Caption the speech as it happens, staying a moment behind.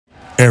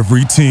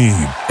Every team,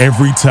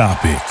 every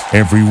topic,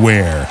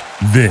 everywhere.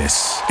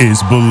 This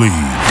is Believe.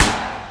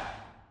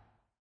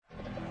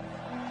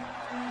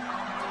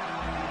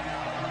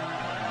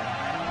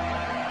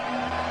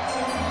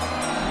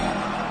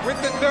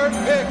 With the third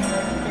pick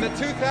in the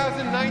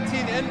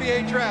 2019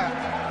 NBA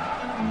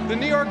Draft, the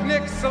New York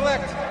Knicks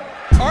select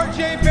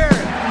R.J. Barrett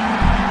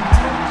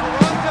from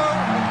Toronto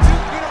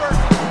Duke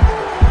University.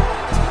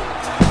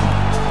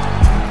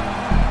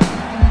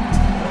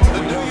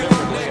 The New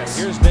York Knicks.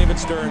 Here's David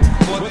Stern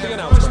with the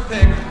announcement. First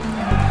pick,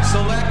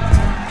 select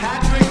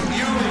Patrick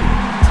Ewing.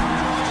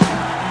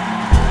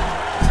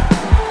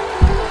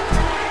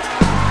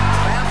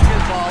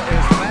 Basketball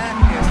is back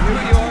in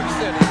New York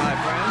City, my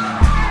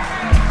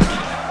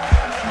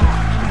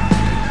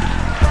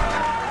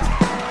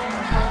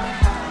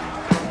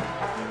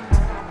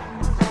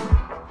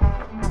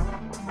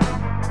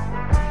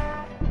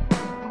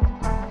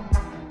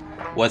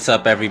friend. What's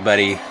up,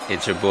 everybody?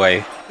 It's your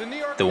boy,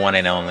 the one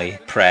and only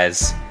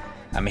Prez.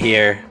 I'm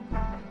here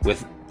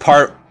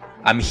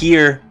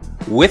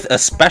with a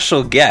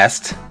special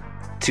guest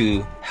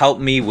to help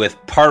me with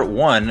part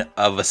one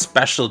of a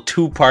special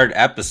two-part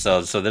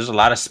episode. So there's a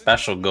lot of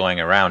special going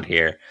around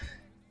here.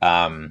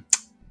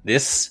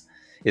 This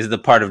is the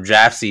part of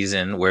draft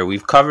season where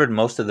we've covered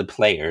most of the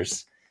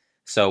players.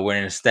 So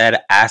we're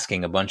instead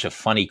asking a bunch of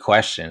funny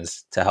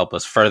questions to help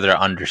us further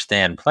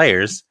understand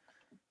players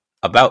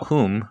about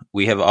whom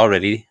we have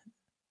already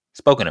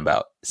spoken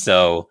about.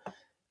 So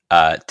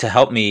to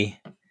help me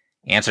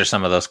answer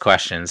some of those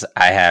questions,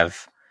 I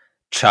have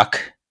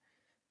Chuck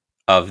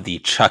of the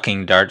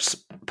Chucking Darts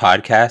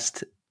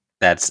podcast.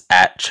 That's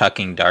at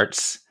Chucking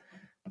Darts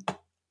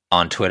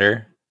on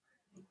Twitter.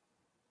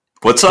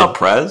 What's up,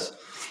 Prez?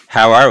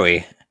 How are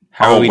we?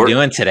 How are we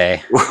doing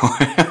today?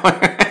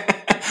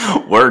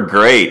 We're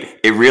great.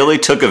 It really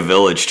took a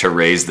village to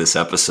raise this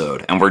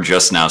episode, and we're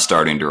just now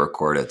starting to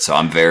record it. So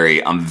I'm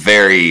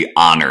very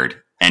honored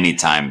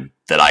anytime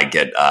that I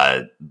get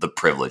the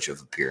privilege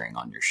of appearing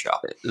on your show.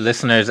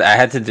 Listeners, I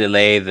had to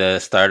delay the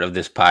start of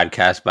this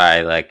podcast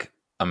by like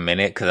a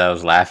minute because I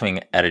was laughing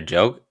at a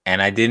joke,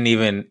 and I didn't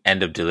even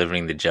end up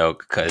delivering the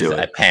joke because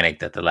I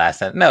panicked at the last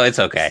time. No, it's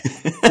okay.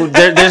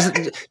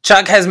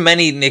 Chuck has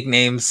many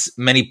nicknames,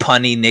 many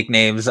punny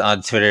nicknames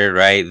on Twitter,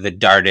 right? The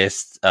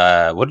Dartist.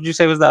 What did you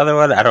say was the other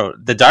one?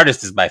 The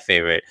Dartist is my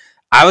favorite.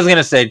 I was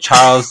gonna say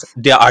Charles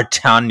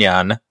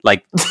d'Artagnan,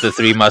 like the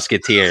Three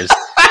Musketeers.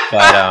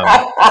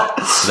 But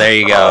there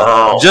you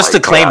go. Just to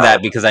claim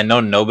that because I know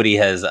nobody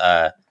has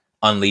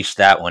unleashed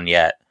that one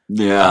yet.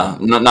 Yeah,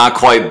 not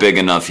quite big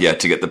enough yet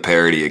to get the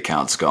parody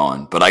accounts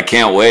going, but I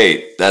can't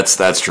wait.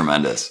 That's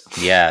tremendous.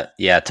 Yeah.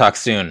 Talk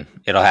soon.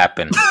 It'll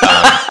happen.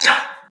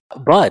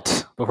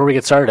 But before we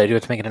get started, I do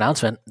have to make an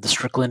announcement. The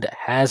Strickland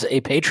has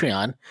a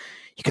Patreon.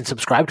 You can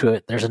subscribe to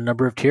it. There's a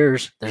number of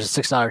tiers. There's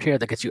a $6 tier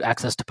that gets you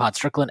access to Pod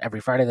Strickland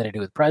every Friday that I do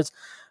with Prez. It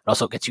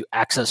also gets you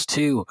access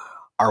to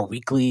our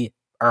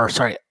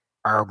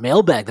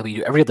mailbag that we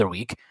do every other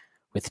week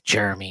with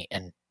Jeremy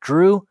and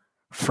Drew.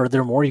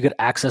 Furthermore, you get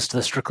access to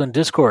the Strickland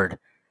Discord,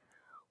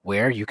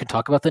 where you can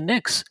talk about the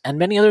Knicks and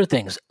many other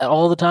things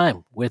all the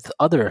time with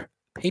other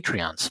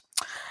Patreons.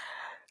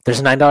 There's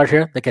a $9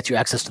 tier that gets you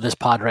access to this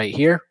pod right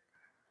here,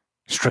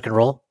 Strick and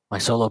Roll, my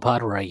solo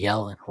pod where I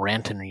yell and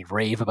rant and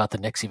rave about the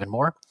Knicks even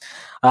more.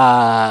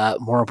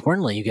 More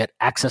importantly, you get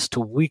access to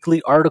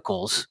weekly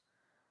articles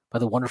by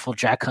the wonderful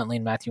Jack Huntley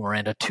and Matthew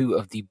Miranda, two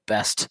of the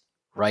best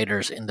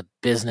writers in the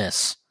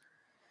business.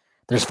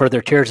 There's further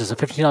tiers. There's a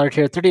 $15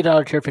 tier,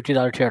 $30 tier,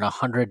 $50 tier, and a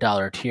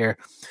 $100 tier.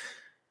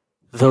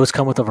 Those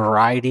come with a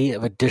variety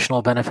of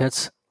additional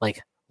benefits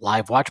like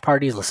live watch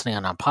parties, listening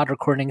on pod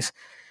recordings,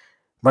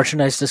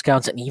 merchandise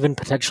discounts, and even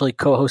potentially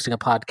co-hosting a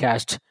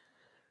podcast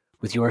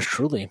with yours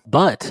truly.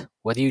 But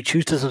whether you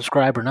choose to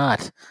subscribe or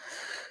not,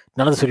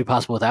 none of this would be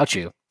possible without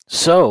you.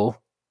 So,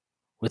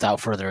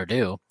 without further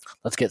ado,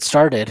 let's get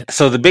started.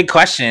 So the big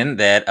question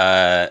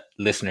that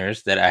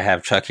listeners that I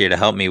have Chuck here to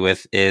help me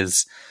with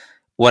is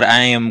what I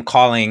am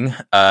calling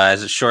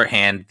as a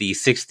shorthand the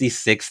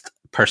 66th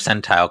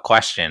percentile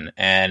question.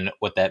 And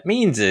what that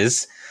means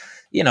is,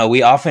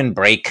 we often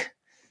break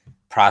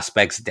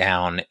prospects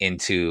down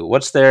into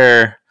what's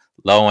their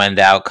low end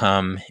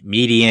outcome,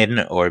 median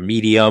or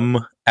medium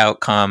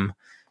outcome,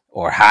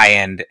 or high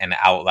end and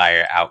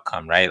outlier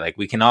outcome, right? Like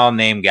we can all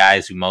name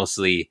guys who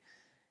mostly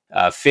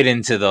fit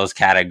into those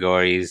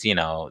categories.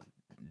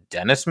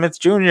 Dennis Smith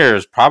Jr.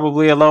 is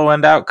probably a low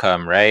end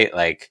outcome, right?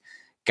 Like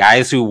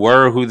guys who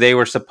were who they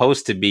were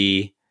supposed to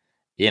be,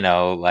 I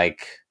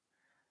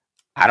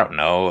don't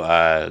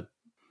know.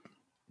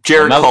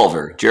 Jared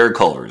Culver. Jared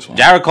Culver is one.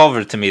 Jared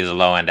Culver to me is a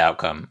low end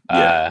outcome.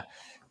 Yeah.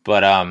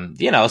 But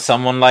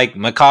someone like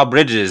Mikal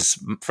Bridges,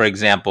 for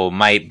example,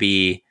 might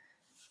be.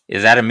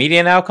 Is that a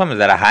median outcome? Is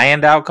that a high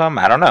end outcome?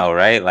 I don't know,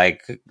 right?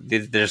 Like,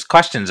 there's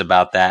questions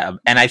about that,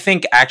 and I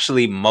think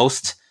actually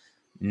most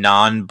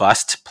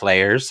non-bust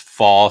players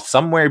fall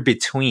somewhere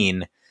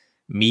between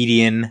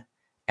median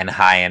and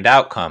high end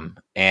outcome.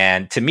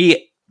 And to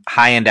me,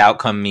 high end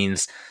outcome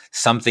means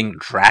something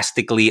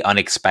drastically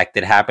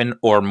unexpected happened,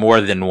 or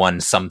more than one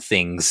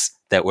somethings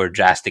that were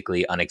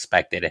drastically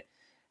unexpected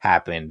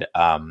happened.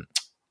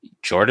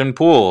 Jordan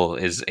Poole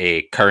is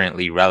a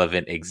currently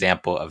relevant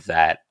example of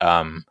that.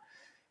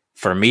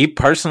 For me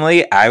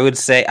personally, I would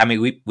say, I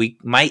mean, we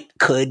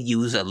could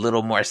use a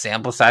little more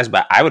sample size,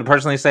 but I would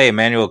personally say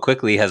Emmanuel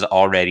Quickley has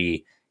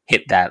already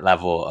hit that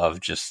level of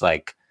just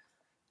like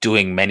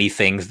doing many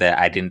things that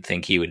I didn't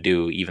think he would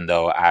do, even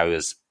though I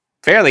was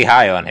fairly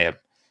high on him.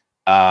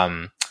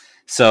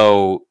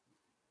 So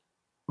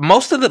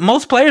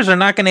most players are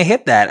not going to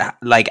hit that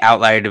like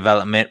outlier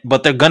development,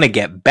 but they're going to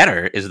get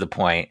better is the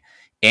point.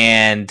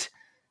 And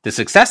the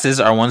successes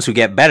are ones who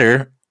get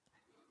better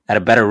at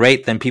a better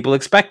rate than people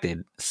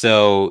expected.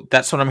 So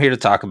that's what I'm here to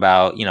talk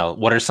about. You know,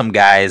 what are some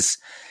guys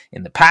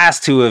in the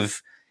past who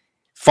have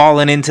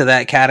fallen into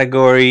that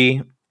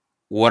category?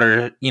 What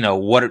are, you know,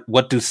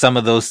 what do some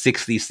of those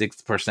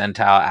 66th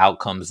percentile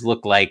outcomes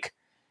look like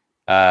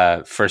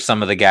for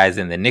some of the guys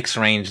in the Knicks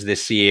range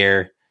this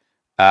year?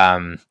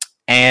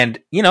 And,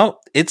 you know,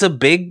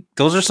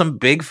 those are some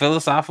big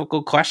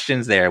philosophical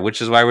questions there,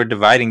 which is why we're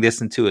dividing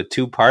this into a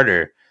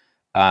two-parter.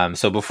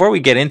 So before we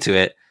get into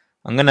it,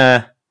 I'm going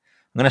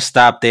to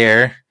stop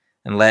there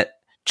and let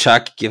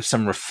Chuck give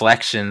some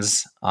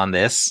reflections on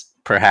this.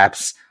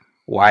 Perhaps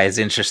why it's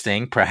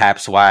interesting,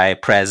 perhaps why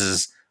Prez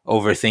is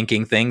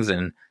overthinking things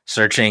and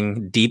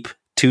searching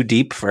too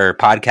deep for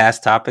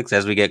podcast topics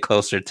as we get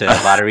closer to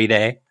lottery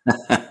day.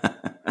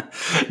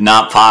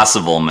 Not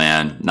possible,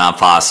 man. Not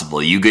possible.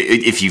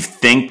 If you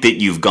think that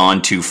you've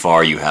gone too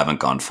far, you haven't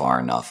gone far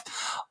enough.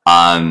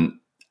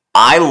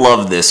 I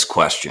love this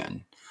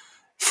question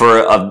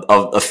for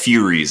a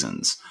few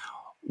reasons.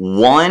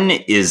 One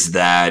is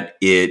that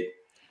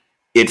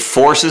it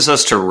forces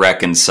us to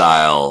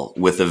reconcile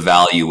with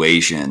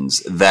evaluations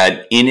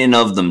that in and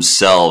of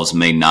themselves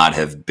may not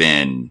have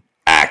been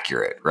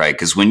accurate, right?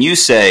 Because when you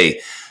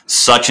say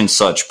such and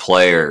such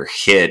player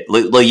hit,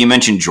 like you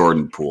mentioned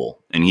Jordan Poole,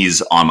 and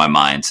he's on my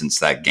mind since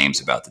that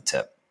game's about to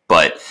tip.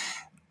 But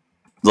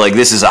like,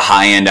 this is a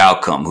high-end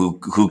outcome.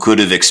 Who could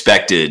have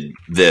expected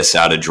this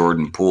out of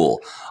Jordan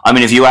Poole? I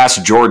mean, if you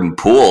ask Jordan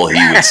Poole,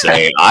 he would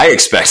say, I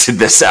expected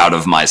this out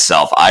of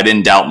myself. I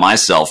didn't doubt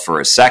myself for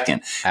a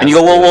second. Absolutely. And you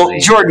go, well,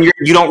 Jordan,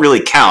 you don't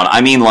really count.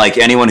 I mean, like,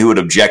 anyone who would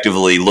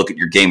objectively look at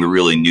your game who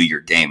really knew your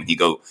game. And you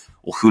go,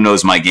 well, who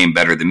knows my game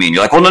better than me? And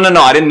you're like, well,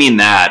 no, I didn't mean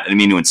that. I didn't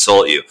mean to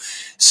insult you.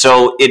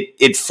 So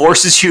it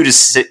forces you to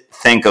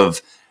think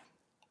of,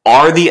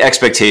 are the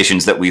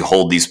expectations that we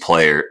hold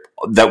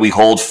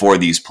for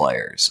these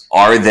players,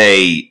 are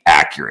they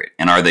accurate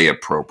and are they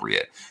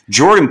appropriate?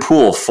 Jordan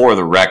Poole, for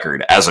the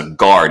record, as a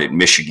guard at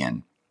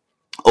Michigan,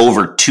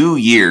 over 2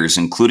 years,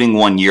 including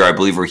 1 year, I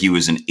believe, where he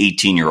was an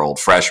 18-year-old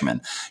freshman,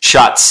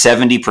 shot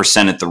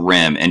 70% at the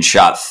rim and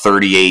shot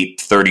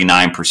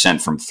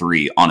 39% from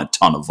three on a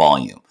ton of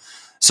volume.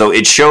 So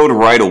it showed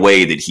right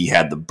away that he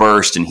had the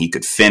burst and he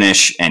could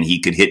finish and he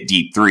could hit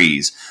deep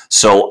threes.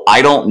 So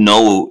I don't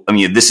know. I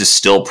mean, this is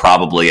still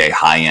probably a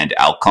high-end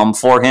outcome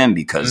for him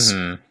because,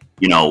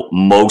 you know,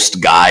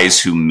 most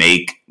guys who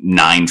make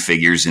 9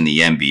 figures in the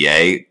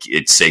NBA,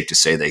 it's safe to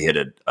say they hit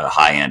a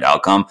high-end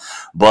outcome.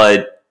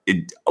 But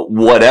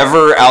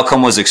whatever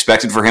outcome was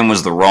expected for him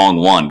was the wrong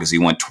one because he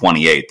went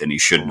 28th and he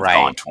shouldn't have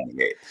gone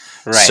 28th.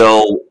 Right.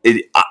 So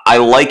I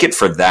like it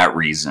for that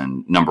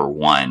reason, number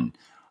one.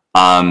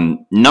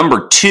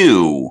 Number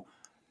two,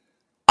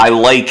 I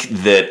like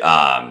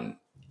that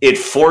it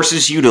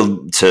forces you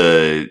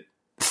to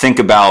think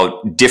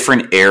about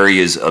different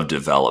areas of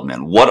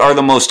development. What are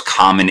the most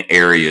common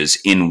areas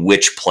in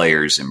which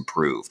players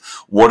improve?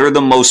 What are the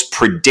most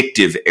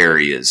predictive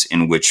areas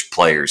in which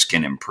players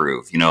can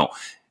improve? You know,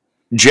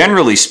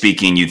 generally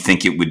speaking, you'd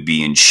think it would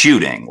be in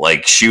shooting.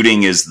 Like,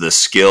 shooting is the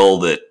skill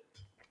that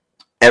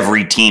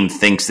every team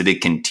thinks that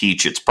it can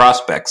teach its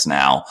prospects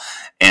now.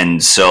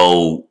 And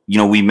so, you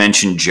know, we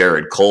mentioned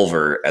Jared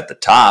Culver at the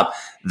top.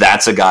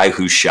 That's a guy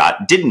whose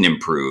shot didn't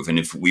improve. And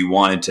if we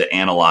wanted to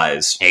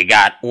analyze, it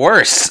got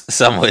worse,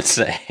 some would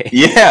say.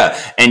 Yeah.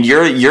 And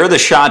you're the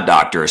shot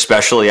doctor,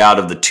 especially out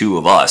of the two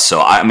of us.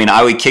 So, I mean,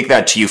 I would kick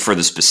that to you for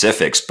the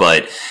specifics,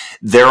 but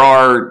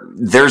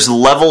there's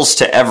levels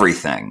to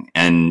everything.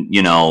 And,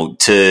 you know,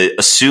 to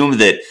assume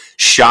that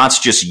shots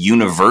just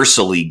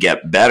universally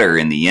get better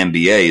in the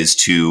NBA is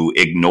to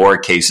ignore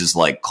cases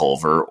like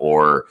Culver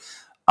or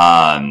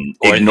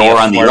ignore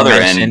on the other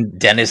end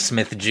Dennis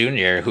Smith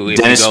Jr., who, if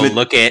you go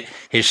look at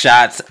his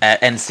shots at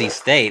NC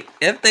State,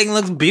 that thing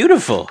looks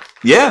beautiful.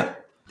 Yeah.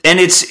 And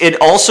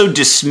it also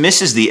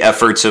dismisses the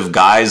efforts of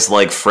guys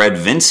like Fred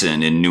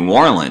Vinson in New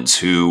Orleans,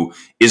 who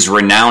is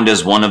renowned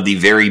as one of the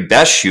very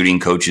best shooting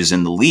coaches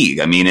in the league.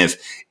 I mean,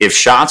 if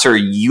shots are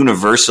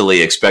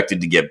universally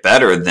expected to get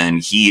better, then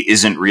he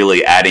isn't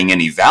really adding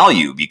any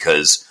value,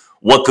 because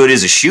what good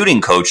is a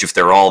shooting coach if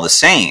they're all the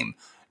same?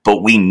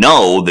 But we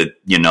know that,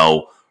 you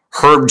know,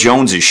 Herb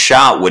Jones's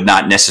shot would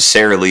not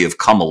necessarily have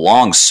come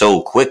along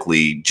so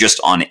quickly just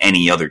on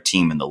any other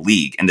team in the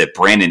league, and that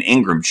Brandon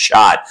Ingram's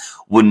shot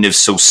wouldn't have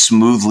so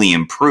smoothly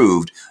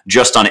improved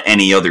just on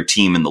any other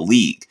team in the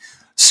league.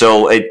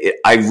 So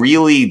I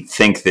really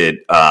think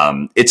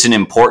that it's an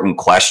important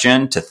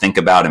question to think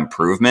about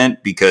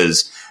improvement,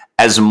 because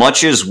as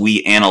much as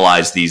we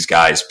analyze these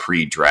guys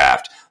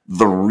pre-draft,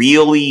 the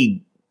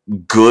really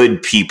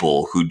good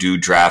people who do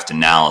draft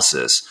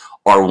analysis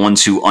are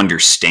ones who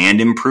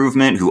understand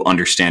improvement, who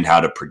understand how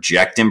to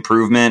project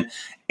improvement,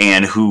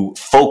 and who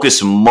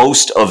focus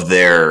most of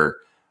their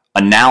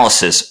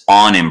analysis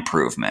on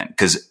improvement.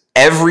 Because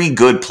every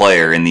good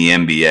player in the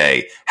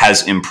NBA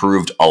has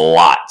improved a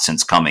lot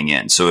since coming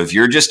in. So if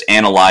you're just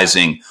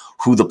analyzing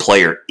who the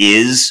player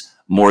is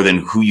more than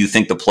who you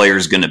think the player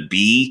is going to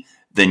be,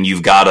 then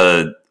you've got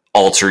to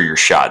alter your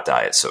shot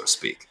diet, so to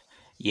speak.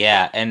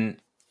 Yeah, and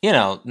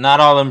not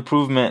all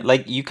improvement,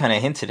 like you kind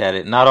of hinted at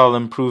it, not all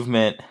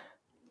improvement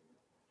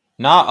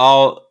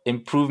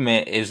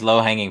is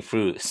low-hanging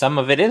fruit. Some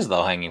of it is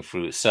low-hanging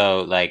fruit.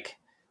 So, like,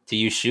 to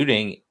use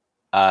shooting,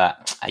 I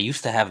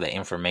used to have the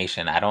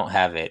information. I don't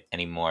have it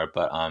anymore,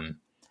 but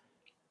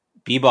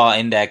B-Ball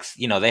Index,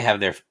 they have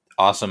their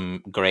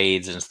awesome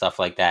grades and stuff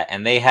like that.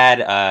 And they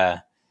had,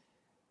 I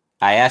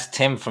asked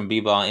Tim from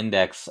B-Ball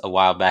Index a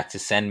while back to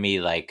send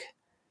me, like,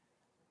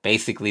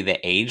 basically the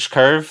age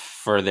curve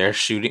for their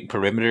shooting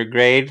perimeter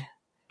grade,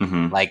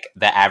 like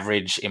the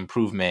average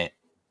improvement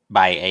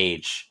by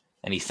age,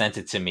 and he sent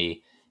it to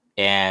me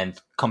and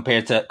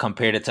compared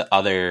it to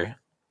other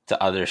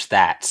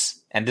stats.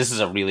 And this is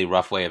a really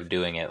rough way of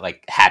doing it,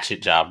 like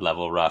hatchet job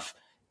level rough.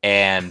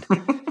 And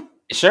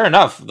sure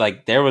enough,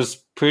 like there was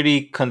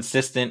pretty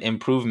consistent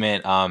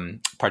improvement,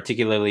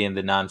 particularly in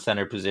the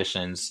non-center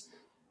positions,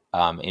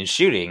 in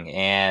shooting,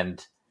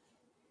 and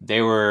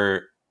they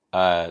were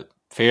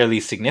fairly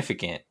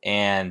significant.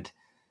 And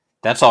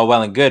that's all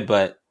well and good,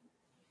 but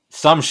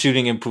some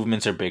shooting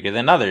improvements are bigger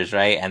than others,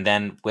 right? And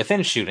then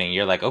within shooting,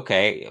 you're like,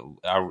 okay,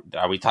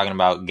 are we talking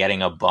about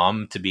getting a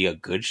bum to be a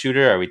good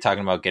shooter? Are we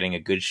talking about getting a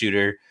good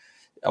shooter?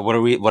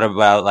 What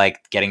about like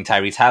getting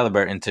Tyrese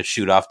Halliburton to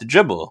shoot off the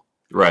dribble?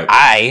 Right.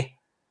 I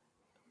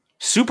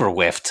super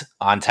whiffed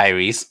on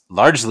Tyrese,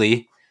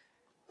 largely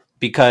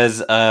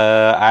because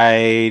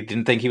I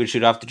didn't think he would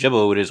shoot off the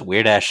dribble with his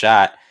weird ass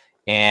shot,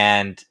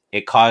 and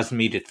it caused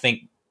me to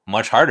think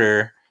much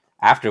harder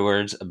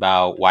afterwards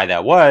about why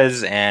that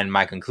was. And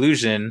my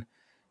conclusion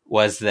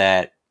was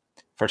that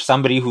for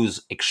somebody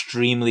who's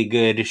extremely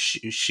good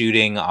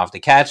shooting off the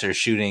catch or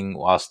shooting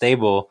while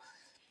stable,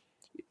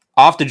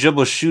 off the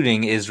dribble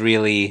shooting is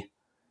really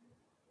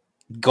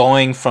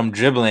going from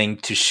dribbling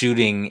to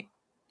shooting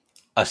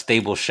a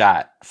stable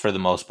shot for the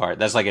most part.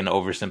 That's like an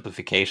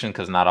oversimplification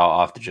because not all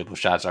off the dribble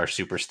shots are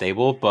super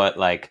stable, but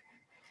like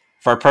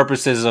for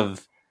purposes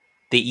of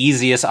the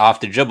easiest off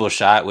the dribble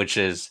shot, which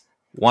is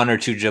one or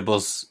two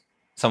dribbles,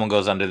 someone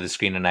goes under the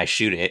screen and I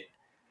shoot it.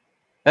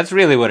 That's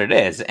really what it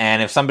is.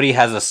 And if somebody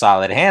has a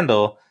solid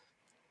handle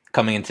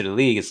coming into the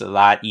league, it's a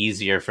lot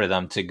easier for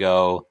them to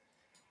go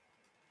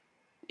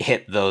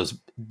hit those,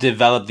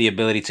 develop the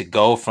ability to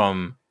go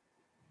from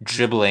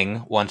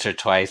dribbling once or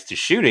twice to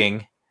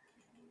shooting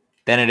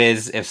than it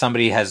is if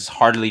somebody has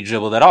hardly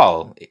dribbled at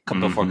all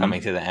before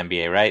coming to the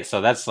NBA, right?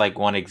 So that's like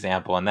one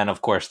example. And then,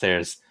 of course,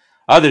 there's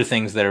other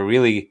things that are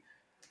really,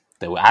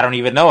 that I don't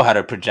even know how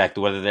to project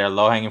whether they're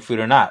low-hanging fruit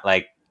or not.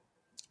 Like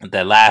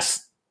the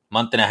last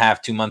month and a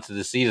half, 2 months of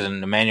the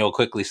season, Emmanuel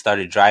quickly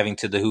started driving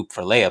to the hoop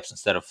for layups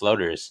instead of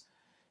floaters.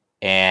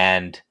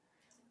 And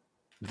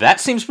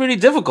that seems pretty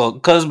difficult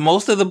because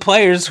most of the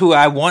players who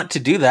I want to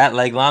do that,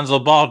 like Lonzo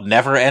Ball,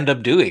 never end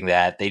up doing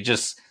that. They're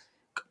just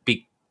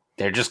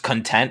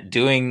content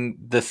doing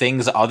the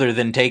things other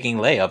than taking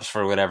layups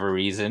for whatever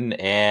reason.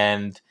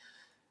 And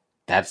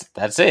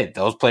that's it.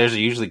 Those players are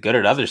usually good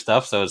at other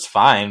stuff, so it's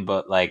fine.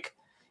 But like,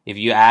 if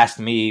you asked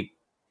me,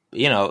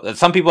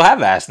 some people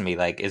have asked me,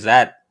 like, is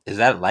that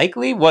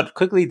likely? What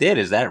Quickly did,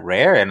 is that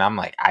rare? And I'm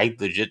like, I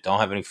legit don't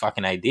have any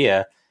fucking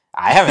idea.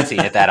 I haven't seen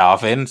it that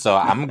often, so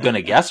I'm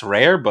gonna guess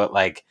rare. But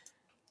like,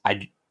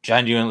 I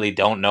genuinely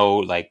don't know.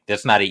 Like,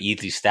 that's not an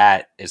easy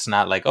stat. It's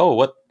not like, oh,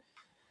 what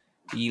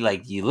you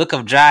look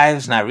up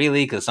drives, not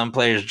really, because some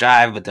players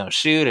drive but don't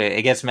shoot.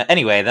 It gets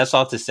anyway. That's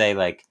all to say,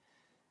 like,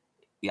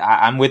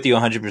 I'm with you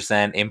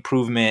 100%.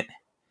 Improvement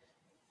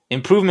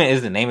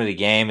is the name of the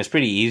game. It's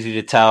pretty easy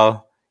to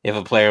tell if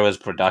a player was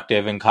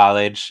productive in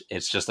college.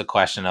 It's just a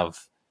question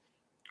of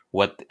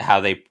how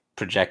they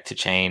project to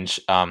change.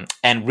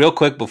 And real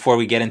quick, before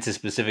we get into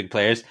specific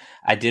players,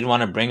 I did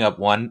want to bring up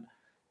one,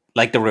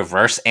 like the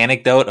reverse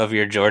anecdote of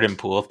your Jordan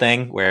Poole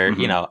thing, where,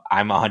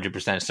 I'm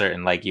 100%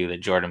 certain, like you,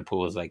 that Jordan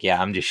Poole is like,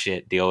 yeah, I'm just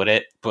shit, deal with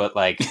it. But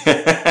like,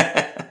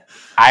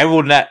 I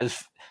will not.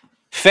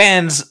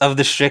 Fans of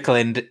the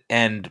Strickland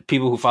and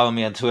people who follow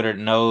me on Twitter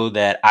know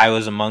that I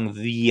was among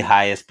the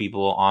highest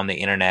people on the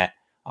internet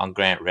on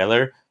Grant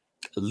Riller,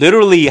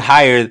 literally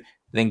higher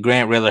than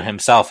Grant Riller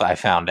himself, I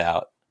found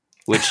out,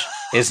 which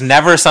is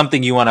never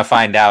something you want to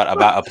find out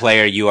about a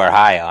player you are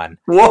high on.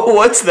 Whoa,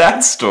 what's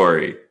that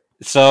story?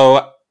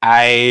 So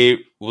I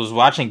was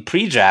watching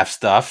pre-draft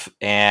stuff,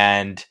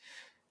 and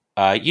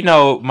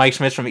Mike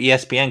Smith from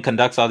ESPN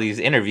conducts all these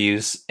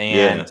interviews,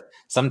 and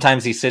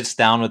sometimes he sits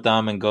down with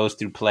them and goes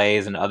through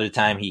plays, and other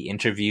time he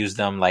interviews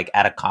them like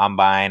at a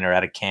combine or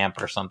at a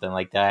camp or something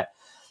like that.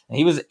 And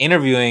he was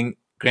interviewing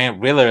Grant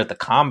Riller at the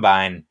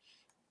combine,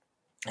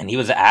 and he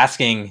was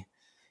asking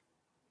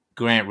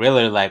Grant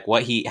Riller like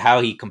how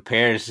he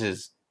compares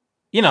his,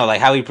 like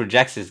how he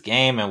projects his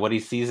game and what he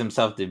sees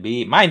himself to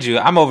be. Mind you,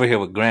 I'm over here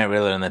with Grant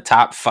Riller in the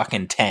top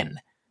fucking 10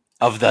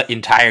 of the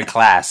entire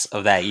class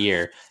of that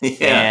year.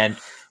 Yeah.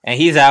 And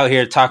he's out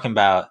here talking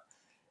about,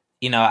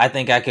 I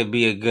think I could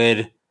be a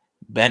good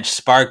bench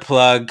spark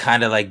plug,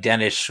 kind of like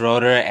Dennis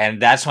Schroeder. And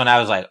that's when I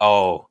was like,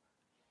 oh,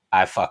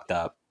 I fucked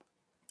up.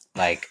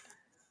 Like,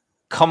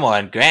 come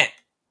on, Grant.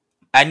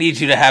 I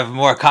need you to have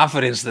more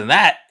confidence than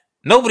that.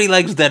 Nobody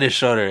likes Dennis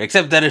Schroeder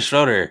except Dennis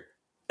Schroeder.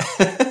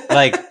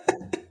 Like,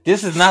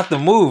 this is not the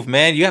move,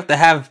 man. You have to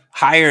have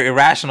higher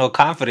irrational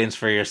confidence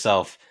for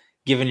yourself,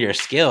 given your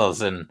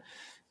skills. And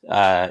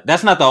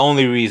that's not the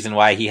only reason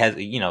why he has,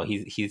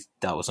 he's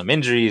dealt with some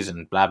injuries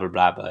and blah, blah,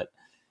 blah. But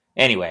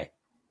anyway,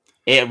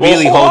 it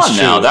really holds true.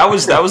 Now, that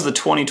was the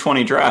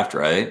 2020 draft,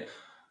 right?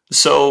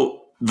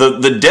 So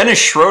the Dennis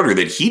Schroeder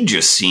that he'd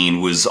just seen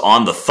was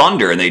on the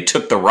Thunder, and they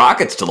took the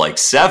Rockets to like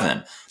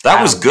 7.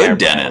 That was good,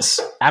 Dennis.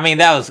 I mean,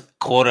 that was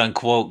quote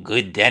unquote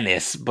good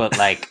Dennis, but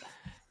like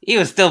he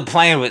was still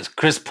playing with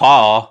Chris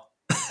Paul.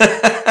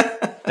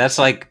 That's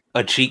like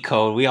a cheat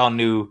code. We all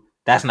knew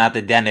that's not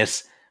the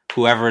Dennis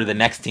whoever the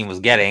next team was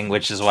getting,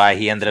 which is why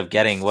he ended up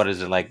getting,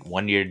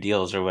 1-year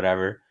deals or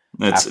whatever.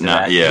 That's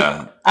not,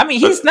 yeah. I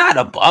mean, he's not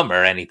a bum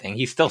or anything.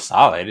 He's still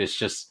solid. It's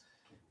just.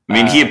 I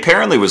mean, he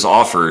apparently was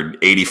offered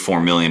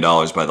 $84 million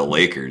by the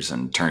Lakers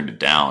and turned it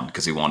down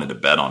because he wanted to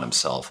bet on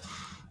himself.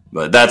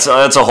 But that's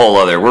a whole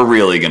other. We're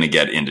really going to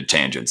get into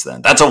tangents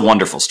then. That's a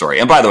wonderful story.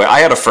 And by the way,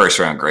 I had a first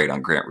round grade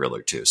on Grant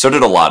Riller too. So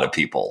did a lot of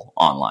people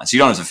online. So you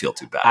don't have to feel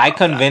too bad.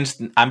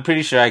 I'm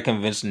pretty sure I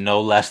convinced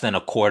no less than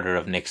a quarter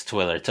of Nick's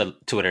Twitter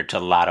to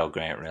lotto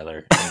Grant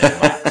Riller in their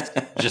box.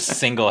 Just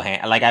single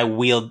hand. Like I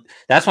wheeled.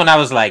 That's when I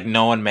was like,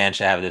 no one man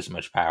should have this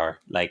much power.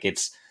 Like it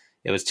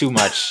was too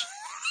much.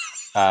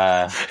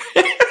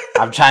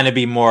 I'm trying to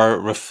be more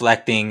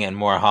reflecting and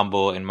more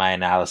humble in my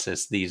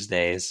analysis these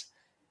days.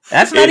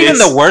 That's not even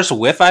the worst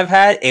whiff I've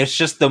had. It's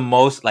just the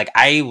most like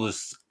I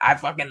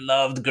fucking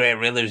loved Grant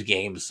Riller's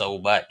game so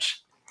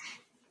much.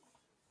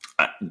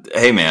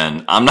 Hey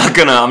man, I'm not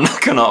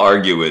gonna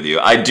argue with you.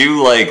 I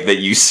do like that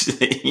you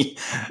say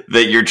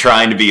that you're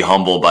trying to be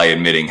humble by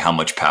admitting how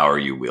much power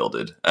you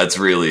wielded. That's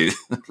really,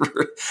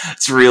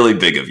 it's really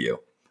big of you.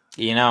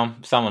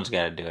 Someone's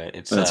got to do it.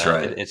 That's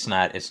right. It's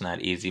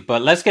not easy.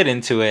 But let's get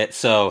into it.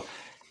 So,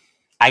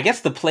 I guess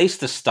the place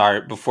to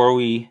start before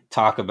we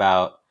talk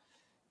about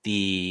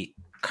the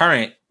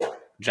current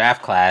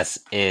draft class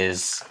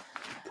is,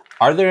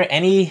 are there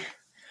any,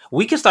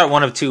 we can start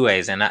one of two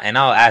ways, and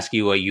I'll ask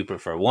you what you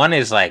prefer. One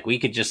is like, we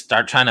could just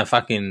start trying to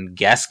fucking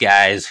guess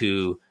guys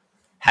who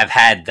have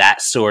had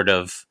that sort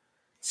of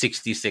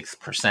 66th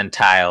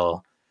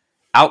percentile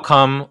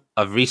outcome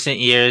of recent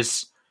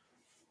years.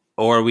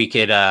 Or we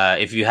could,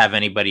 if you have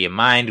anybody in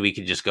mind, we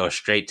could just go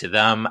straight to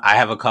them. I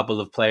have a couple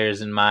of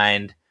players in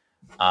mind.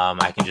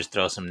 I can just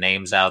throw some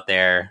names out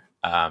there.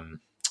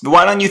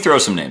 Why don't you throw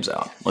some names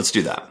out? Let's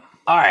do that.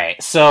 All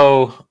right.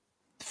 So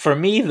for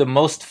me, the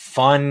most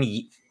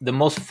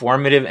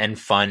formative and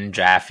fun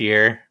draft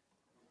year,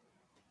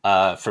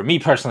 for me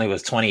personally,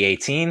 was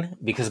 2018,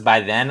 because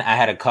by then I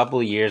had a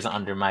couple years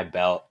under my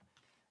belt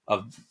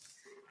of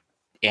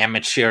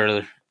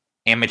amateuristic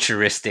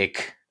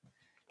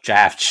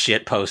draft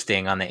shit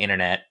posting on the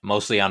internet,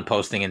 mostly on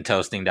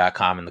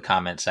postingandtoasting.com in the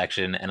comment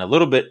section, and a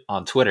little bit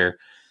on Twitter.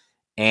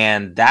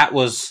 And that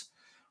was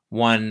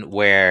one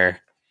where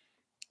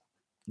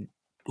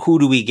who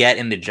do we get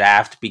in the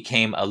draft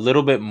became a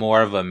little bit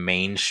more of a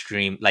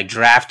mainstream, like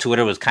draft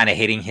Twitter was kind of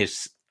hitting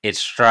its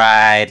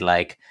stride.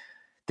 Like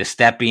the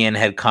Stepien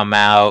had come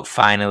out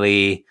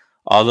finally.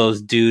 All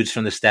those dudes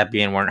from the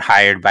Stepien weren't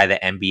hired by the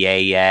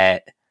NBA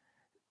yet.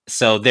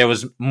 So there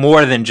was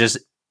more than just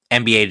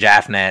NBA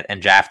DraftNet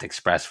and Draft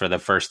Express for the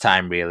first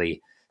time,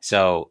 really.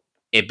 So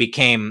it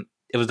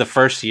was the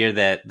first year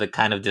that the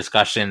kind of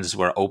discussions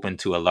were open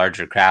to a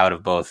larger crowd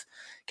of both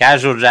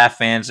casual draft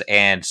fans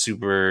and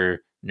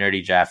super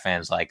nerdy draft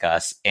fans like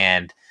us.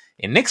 And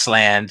in Knicks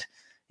land,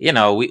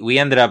 we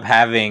ended up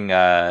having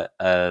a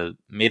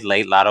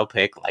mid-late lotto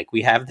pick like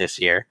we have this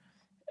year,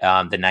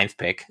 the 9th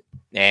pick.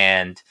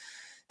 And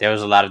there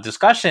was a lot of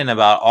discussion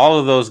about all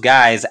of those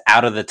guys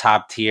out of the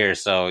top tier.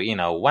 So,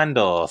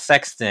 Wendell,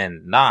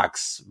 Sexton,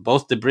 Knox,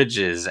 both the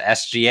Bridges,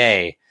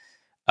 SGA,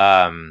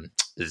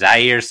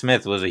 Zaire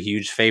Smith was a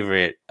huge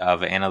favorite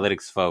of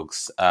analytics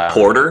folks.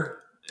 Porter?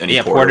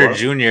 Porter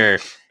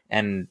Jr.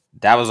 And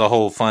that was a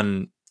whole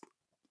fun,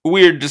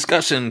 weird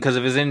discussion because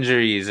of his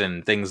injuries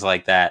and things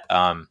like that.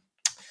 I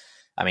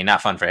mean,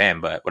 not fun for him,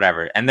 but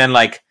whatever. And then,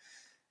 like,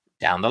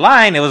 down the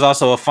line, it was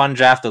also a fun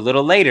draft a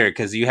little later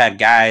because you had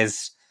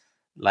guys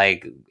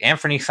like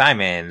Anthony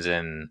Simons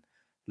and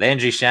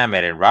Landry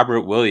Shamet and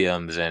Robert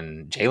Williams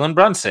and Jalen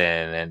Brunson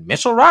and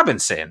Mitchell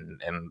Robinson.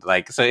 And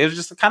like, so it was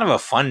just kind of a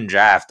fun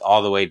draft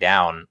all the way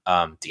down.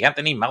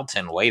 DeAnthony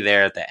Melton way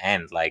there at the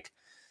end. Like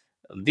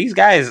these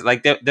guys,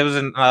 like there was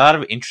a lot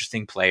of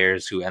interesting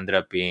players who ended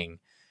up being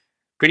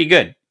pretty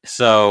good.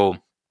 So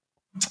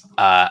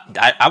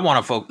I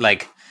want to focus,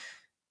 like,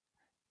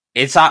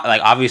 it's not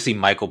like obviously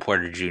Michael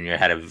Porter Jr.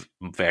 had a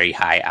very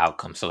high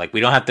outcome. So like, we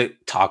don't have to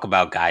talk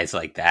about guys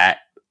like that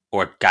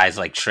or guys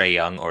like Trae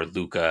Young or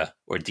Luka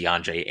or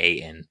DeAndre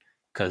Ayton,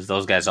 because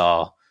those guys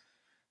all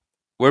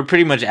were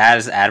pretty much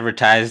as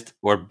advertised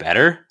or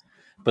better.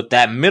 But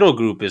that middle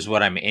group is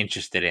what I'm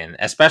interested in,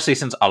 especially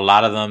since a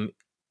lot of them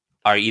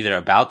are either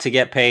about to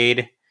get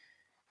paid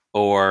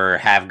or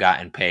have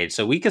gotten paid.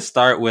 So we could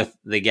start with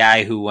the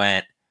guy who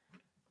went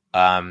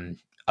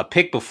a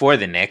pick before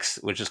the Knicks,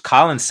 which is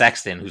Colin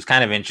Sexton, who's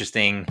kind of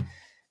interesting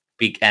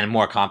and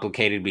more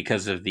complicated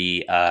because of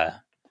the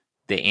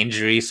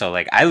injury. So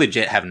like, I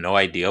legit have no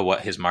idea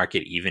what his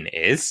market even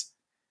is.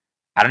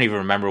 I don't even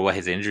remember what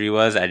his injury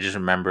was. I just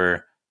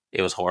remember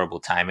it was horrible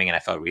timing and I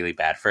felt really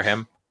bad for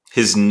him.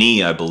 His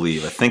knee, I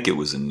believe. I think it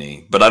was a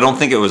knee, but I don't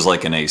think it was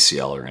like an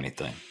ACL or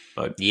anything.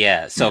 But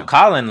yeah. So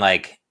Colin,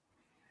 like,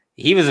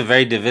 he was a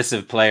very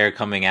divisive player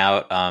coming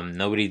out.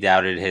 Nobody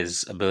doubted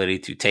his ability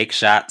to take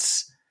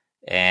shots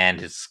and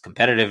his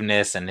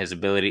competitiveness and his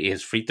ability.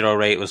 His free throw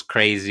rate was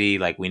crazy.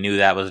 Like, we knew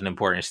that was an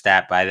important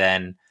stat by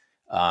then.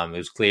 It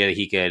was clear that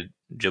he could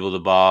dribble the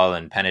ball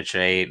and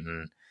penetrate.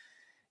 And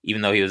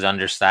even though he was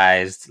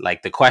undersized,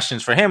 like, the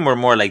questions for him were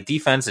more like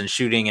defense and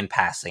shooting and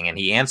passing. And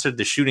he answered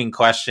the shooting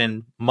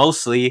question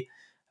mostly.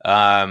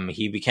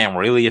 He became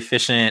really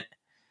efficient.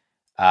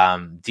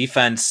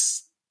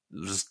 Defense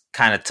was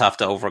kind of tough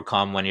to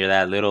overcome when you're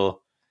that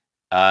little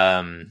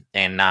and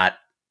not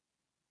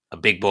a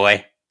big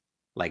boy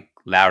like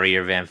Lowry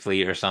or Van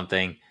Fleet or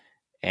something.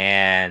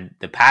 And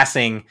the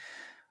passing,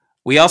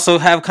 we also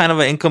have kind of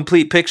an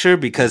incomplete picture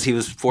because he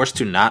was forced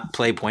to not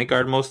play point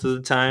guard most of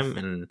the time,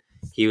 and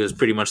he was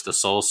pretty much the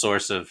sole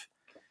source of,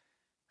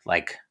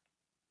 like,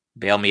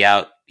 bail me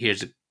out,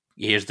 here's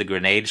the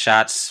grenade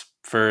shots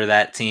for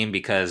that team,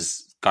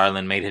 because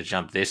Garland made his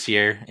jump this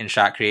year in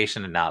shot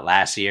creation and not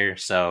last year.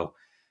 So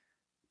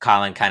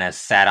Colin kind of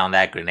sat on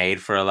that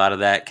grenade for a lot of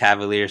that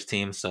Cavaliers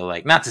team. So,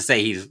 like, not to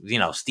say he's,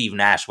 Steve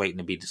Nash waiting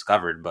to be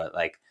discovered, but,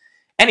 like,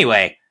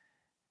 anyway,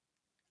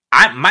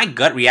 my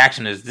gut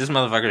reaction is this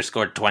motherfucker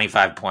scored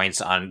 25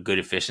 points on good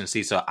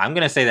efficiency. So I'm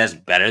going to say that's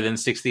better than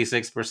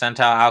 66th percentile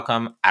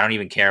outcome. I don't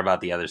even care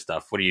about the other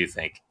stuff. What do you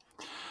think?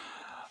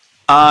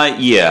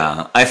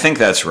 Yeah, I think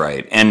that's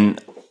right. And,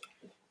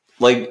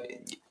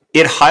 like,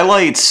 it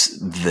highlights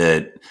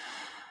that,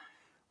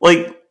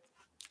 like,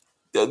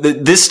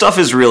 this stuff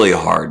is really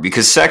hard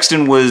because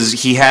Sexton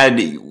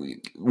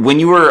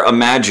when you were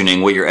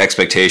imagining what your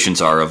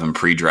expectations are of him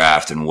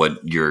pre-draft and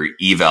what your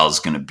eval is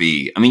going to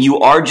be, I mean, you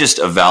are just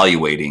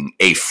evaluating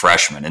a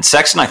freshman. And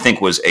Sexton, I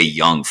think, was a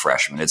young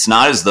freshman. It's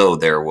not as though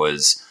there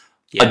was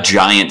a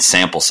giant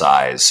sample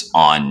size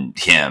on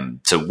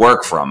him to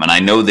work from. And I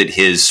know that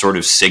his sort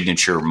of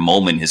signature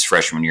moment his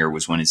freshman year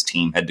was when his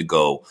team had to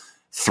go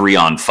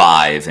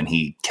 3-on-5 and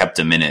he kept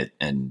him in it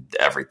and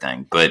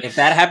everything. But if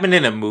that happened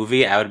in a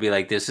movie, I would be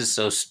like, this is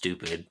so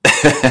stupid.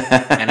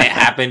 And it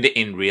happened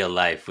in real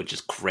life, which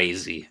is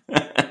crazy.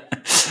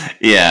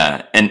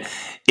 Yeah. And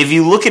if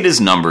you look at his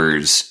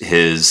numbers,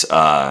 his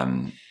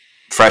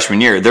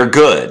freshman year, they're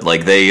good.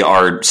 Like, they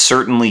are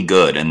certainly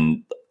good.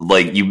 And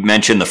like you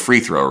mentioned, the free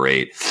throw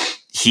rate,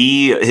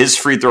 his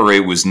free throw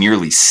rate was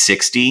nearly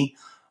 60,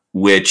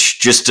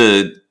 which, just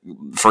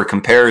for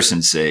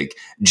comparison's sake,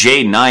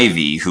 Jay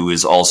Nivey, who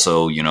is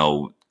also,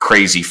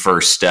 crazy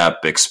first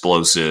step,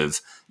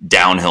 explosive,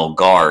 downhill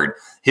guard,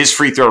 his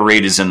free throw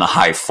rate is in the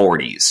high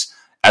 40s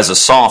as a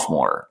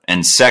sophomore,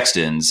 and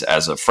Sexton's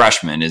as a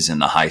freshman is in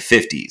the high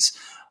 50s.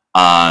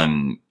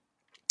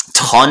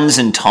 Tons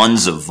and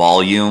tons of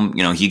volume.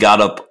 He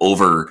got up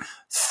over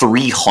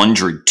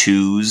 300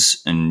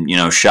 twos and,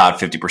 shot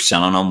 50%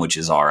 on them, which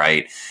is all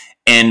right.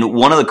 And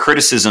one of the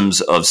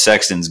criticisms of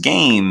Sexton's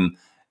game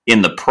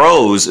in the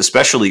pros,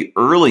 especially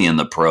early in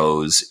the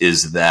pros,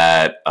 is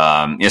that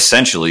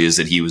essentially is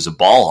that he was a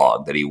ball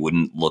hog, that he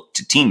wouldn't look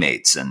to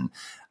teammates, and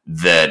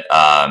that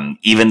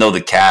even though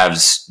the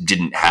Cavs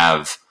didn't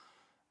have,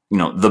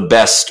 the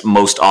best,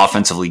 most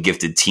offensively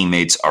gifted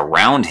teammates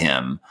around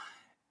him,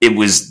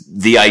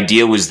 the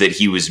idea was that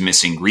he was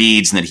missing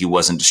reads and that he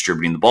wasn't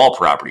distributing the ball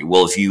properly.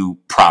 Well, if you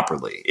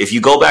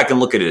go back and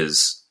look at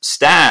his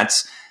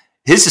stats,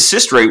 his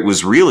assist rate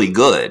was really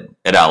good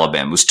at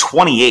Alabama. It was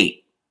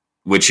 28,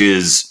 which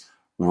is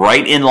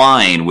right in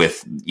line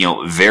with,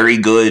 very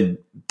good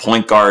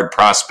point guard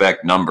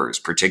prospect numbers,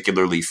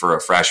 particularly for a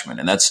freshman.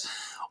 And that's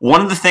one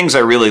of the things I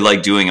really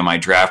like doing in my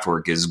draft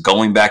work, is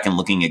going back and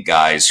looking at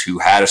guys who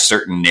had a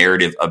certain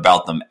narrative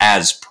about them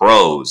as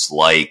pros,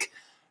 like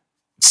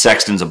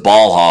Sexton's a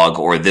ball hog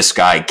or this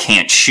guy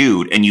can't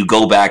shoot. And you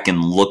go back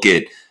and look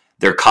at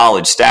their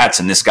college stats,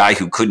 and this guy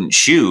who couldn't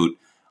shoot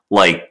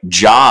like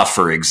Ja,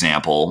 for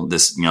example,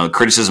 this,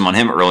 criticism on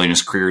him early in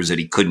his career is that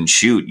he couldn't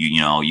shoot.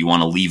 You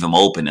want to leave him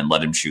open and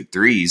let him shoot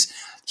threes.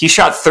 He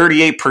shot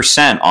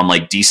 38% on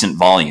like decent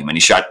volume, and he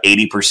shot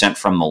 80%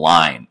 from the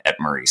line at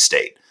Murray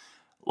State.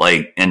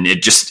 And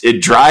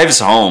it drives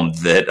home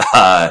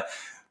that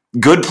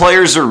good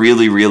players are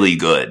really, really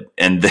good,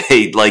 and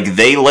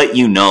they let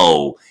you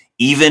know,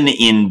 even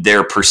in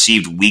their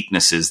perceived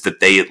weaknesses,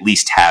 that they at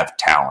least have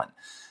talent.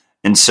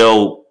 And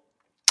so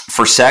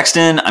for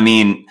Sexton, I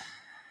mean,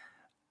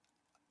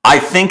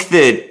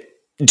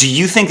 do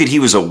you think that he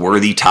was a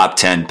worthy top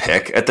 10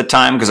 pick at the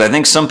time? Because I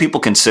think some people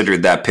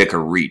considered that pick a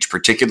reach,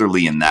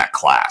 particularly in that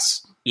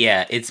class.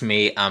 Yeah, it's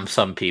me. I'm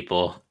some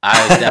people.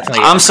 I was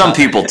definitely. I'm some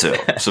people too.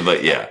 So,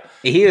 but yeah,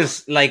 he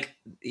is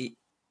he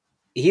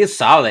is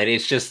solid.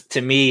 It's just,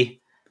 to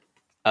me,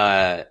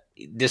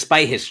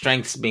 despite his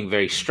strengths being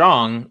very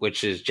strong,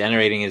 which is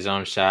generating his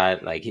own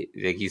shot, like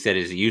you said,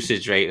 his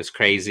usage rate was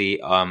crazy.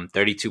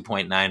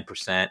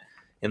 32.9%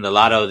 in the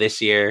lotto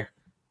this year.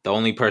 The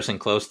only person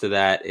close to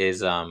that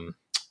is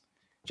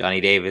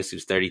Johnny Davis,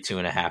 who's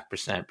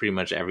 32.5%. Pretty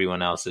much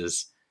everyone else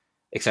is,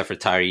 except for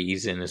Tyree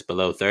Eason, is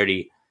below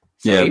 30.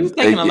 So he was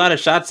taking a lot of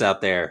shots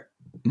out there.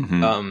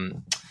 Mm-hmm.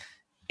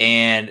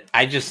 And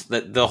I just,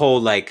 the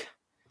whole,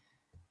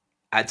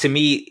 to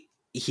me,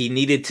 he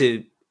needed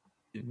to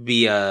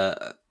be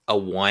a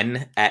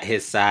one at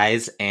his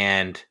size,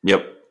 and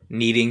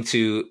needing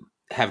to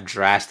have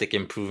drastic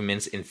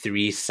improvements in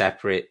three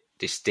separate,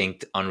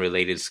 distinct,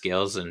 unrelated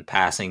skills, and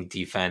passing,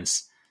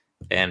 defense,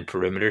 and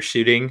perimeter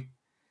shooting.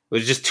 It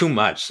was just too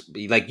much.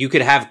 Like, you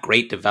could have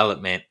great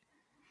development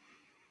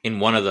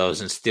in one of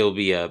those and still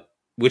be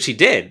which he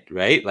did,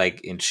 right?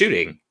 Like, in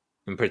shooting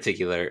in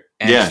particular.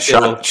 And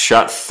shot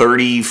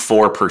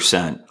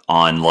 34%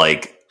 on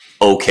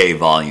okay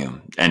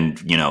volume,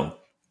 and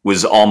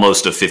was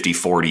almost a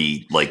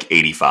 50-40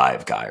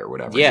 85 guy or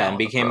whatever. Yeah, and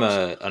became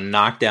a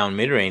knockdown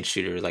mid-range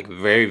shooter,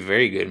 very,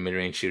 very good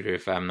mid-range shooter,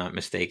 if I'm not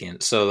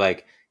mistaken. So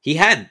he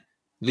had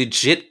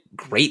legit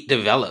great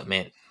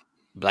development,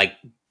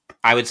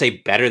 I would say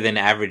better than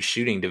average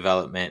shooting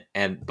development,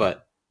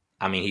 but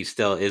I mean, he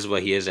still is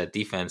what he is at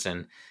defense,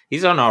 and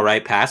he's an all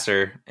right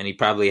passer, and he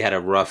probably had a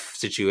rough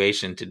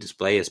situation to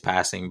display his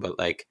passing, but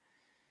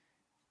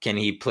can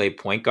he play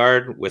point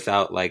guard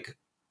without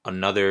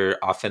another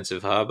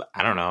offensive hub?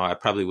 I don't know. I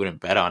probably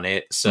wouldn't bet on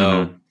it.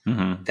 So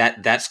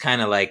that's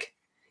kind of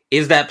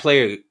is that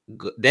player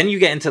good? Then you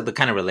get into the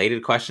kind of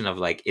related question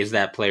of is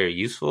that player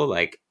useful?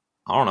 I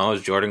don't know.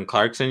 Is Jordan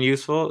Clarkson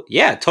useful?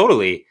 Yeah,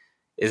 totally.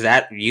 Is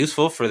that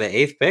useful for the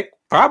 8th pick?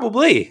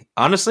 Probably.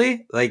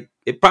 Honestly,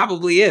 it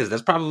probably is.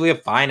 That's probably a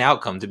fine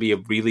outcome to be a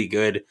really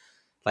good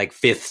 5th,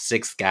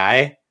 6th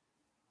guy.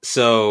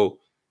 So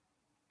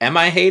am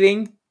I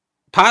hating?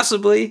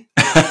 Possibly.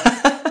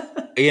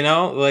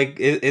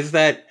 Is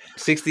that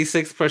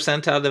 66th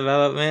percentile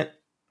development?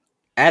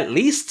 At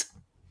least,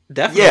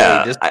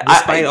 definitely,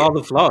 despite all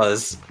the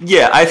flaws.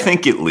 Yeah, I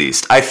think at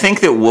least. I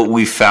think that what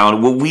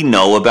we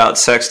know about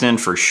Sexton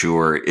for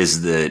sure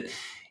is that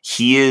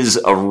he is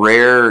a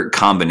rare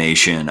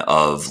combination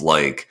of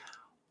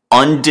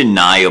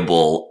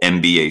undeniable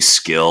NBA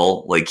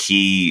skill.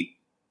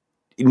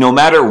 No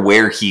matter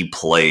where he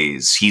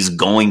plays, he's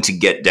going to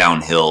get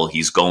downhill,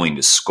 he's going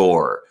to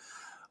score.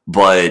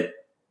 But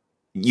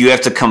you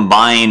have to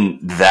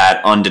combine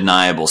that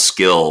undeniable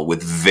skill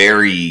with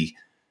very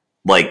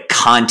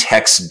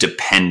context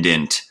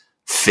dependent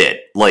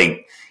fit.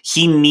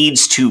 He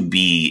needs to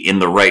be in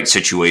the right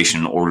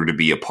situation in order to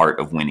be a part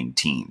of winning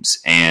teams.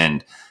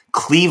 And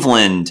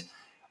Cleveland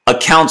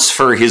accounts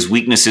for his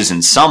weaknesses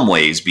in some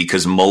ways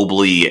because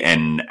Mobley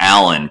and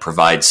Allen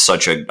provide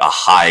such a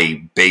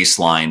high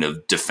baseline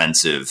of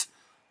defensive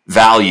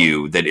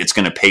value that it's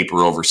going to paper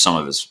over some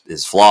of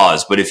his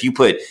flaws. But if you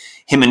put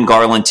him and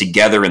Garland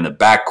together in the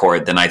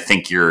backcourt, then I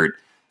think you're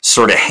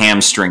sort of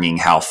hamstringing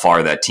how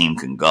far that team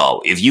can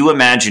go. If you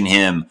imagine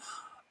him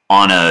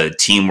on a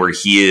team where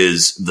he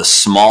is the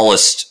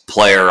smallest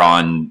player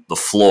on the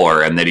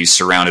floor and that he's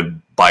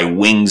surrounded by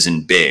wings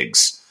and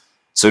bigs,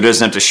 so he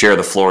doesn't have to share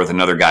the floor with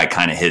another guy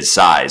kind of his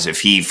size.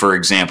 If he, for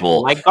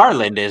example... like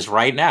Garland is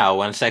right now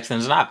when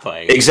Sexton's not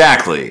playing.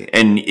 Exactly.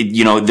 And,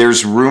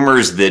 there's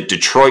rumors that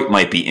Detroit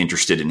might be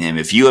interested in him.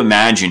 If you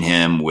imagine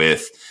him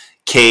with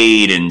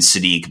Cade and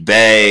Sadiq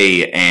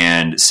Bey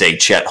and, say,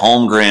 Chet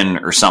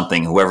Holmgren or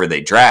something, whoever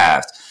they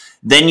draft,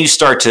 then you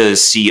start to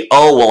see,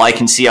 I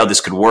can see how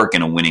this could work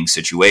in a winning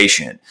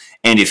situation.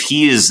 And if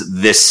he is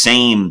this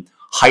same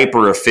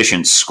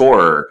hyper-efficient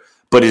scorer,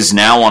 but is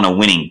now on a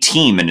winning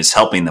team and is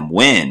helping them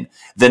win,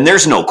 then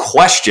there's no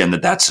question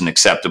that that's an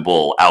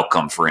acceptable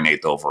outcome for an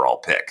 8th overall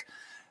pick.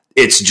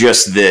 It's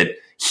just that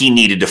he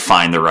needed to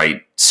find the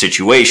right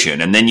situation.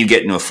 And then you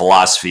get into a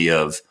philosophy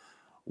of,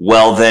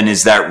 well, then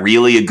is that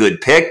really a good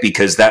pick?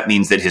 Because that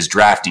means that his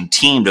drafting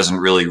team doesn't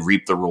really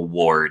reap the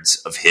rewards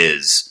of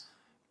his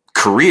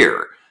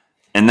career.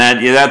 And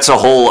that's a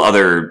whole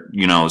other,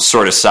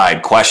 sort of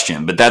side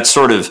question. But that's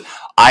sort of,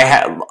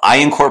 I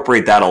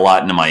incorporate that a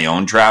lot into my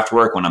own draft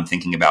work when I'm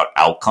thinking about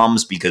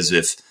outcomes, because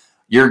if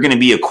you're going to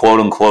be a quote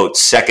unquote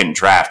second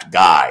draft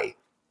guy,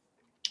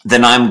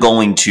 then I'm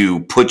going to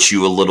put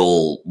you a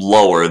little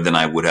lower than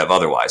I would have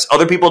otherwise.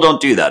 Other people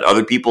don't do that.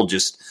 Other people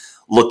just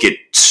look at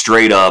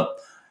straight up,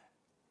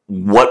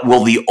 what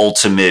will the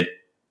ultimate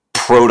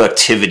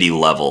productivity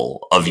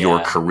level of your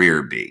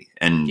career be?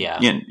 And,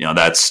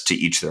 that's to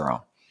each their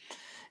own.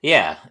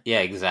 Yeah,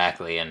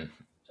 exactly. And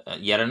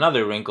yet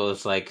another wrinkle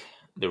is like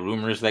the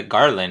rumors that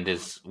Garland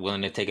is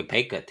willing to take a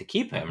pay cut to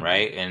keep him,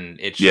 right? And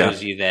it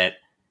shows you that,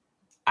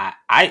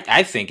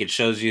 I think it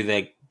shows you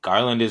that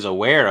Garland is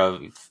aware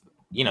of,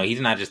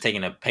 he's not just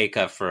taking a pay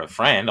cut for a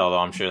friend, although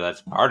I'm sure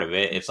that's part of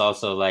it. It's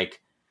also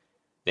like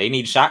they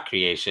need shot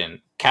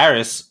creation.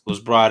 Karras was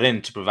brought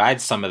in to provide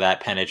some of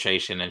that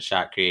penetration and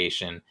shot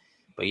creation,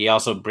 but he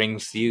also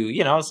brings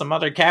you, some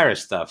other Karras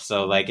stuff.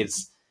 So like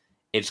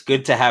it's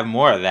good to have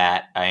more of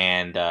that.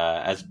 And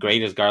as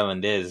great as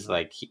Garland is,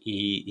 like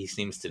he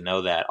seems to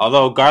know that.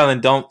 Although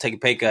Garland, don't take a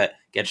pay cut,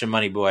 get your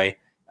money, boy.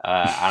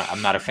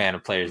 I'm not a fan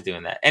of players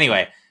doing that.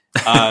 Anyway,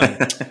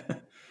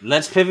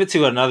 let's pivot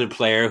to another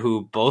player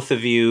who both of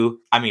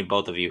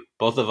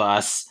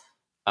us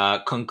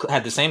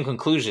had the same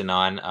conclusion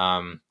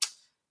on,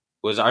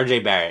 was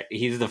RJ Barrett.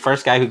 He's the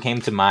first guy who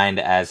came to mind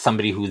as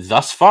somebody who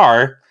thus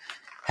far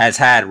has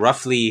had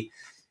roughly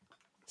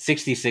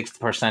 66th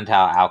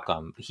percentile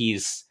outcome.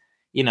 He's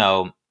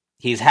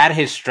had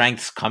his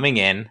strengths coming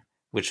in,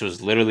 which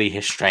was literally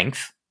his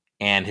strength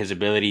and his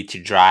ability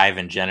to drive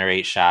and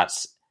generate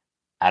shots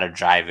out of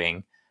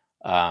driving.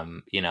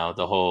 The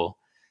whole,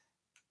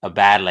 a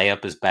bad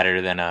layup is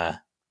better than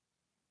a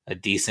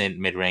decent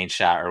mid-range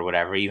shot or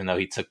whatever, even though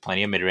he took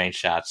plenty of mid-range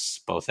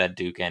shots, both at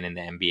Duke and in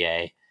the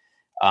NBA.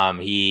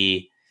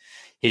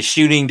 His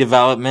shooting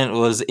development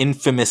was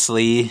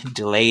infamously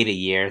delayed a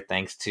year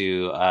thanks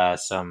to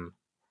some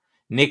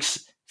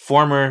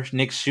former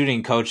Knicks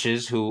shooting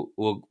coaches who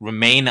will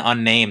remain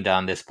unnamed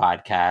on this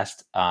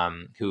podcast,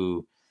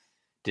 who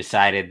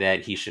decided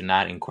that he should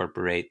not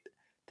incorporate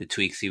the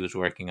tweaks he was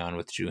working on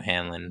with Drew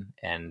Hanlon.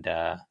 And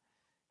it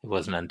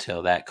wasn't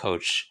until that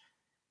coach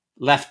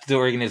left the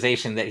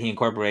organization that he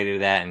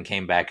incorporated that and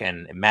came back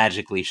and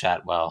magically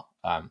shot well.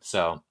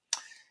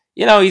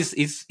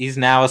 He's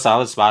now a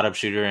solid spot up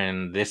shooter.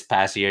 And this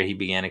past year, he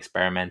began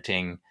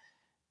experimenting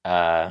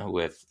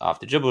with off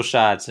the dribble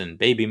shots and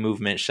baby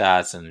movement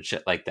shots and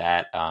shit like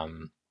that.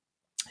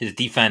 His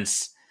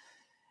defense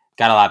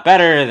got a lot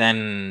better.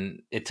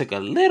 Then it took a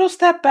little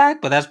step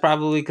back, but that's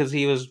probably because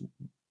he was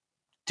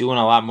doing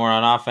a lot more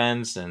on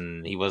offense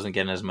and he wasn't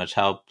getting as much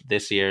help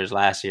this year as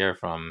last year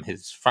from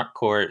his front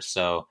court.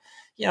 So,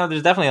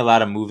 there's definitely a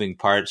lot of moving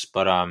parts,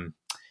 but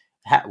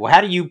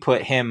how do you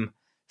put him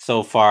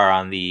so far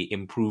on the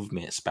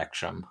improvement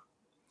spectrum?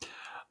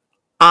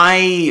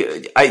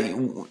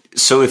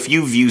 So if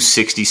you view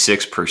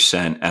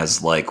 66%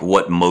 as like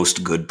what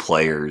most good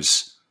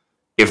players,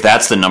 if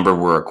that's the number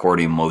we're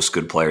according most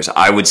good players,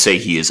 I would say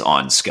he is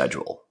on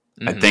schedule.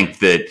 Mm-hmm. I think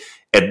that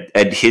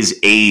at his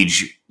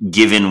age,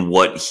 given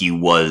what he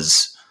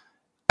was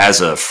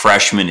as a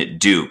freshman at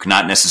Duke,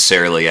 not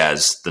necessarily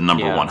as the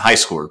number one high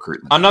school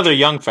recruit. Another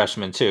young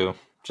freshman too.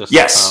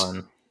 Yes.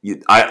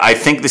 I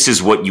think this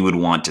is what you would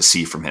want to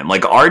see from him.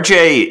 Like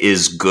RJ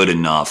is good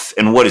enough.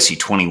 And what is he,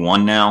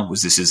 21 now?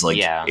 Was this his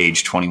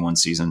age 21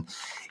 season?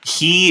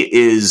 He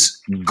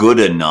is good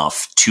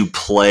enough to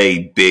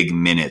play big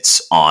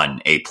minutes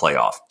on a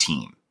playoff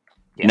team.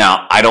 Yeah.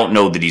 Now, I don't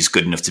know that he's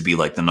good enough to be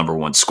like the number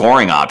one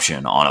scoring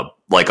option on a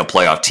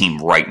playoff team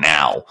right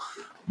now,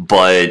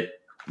 but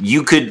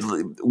you could,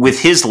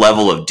 with his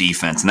level of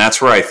defense, and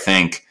that's where I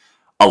think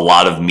a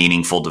lot of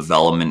meaningful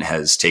development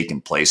has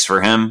taken place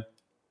for him.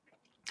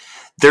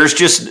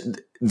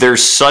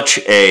 There's such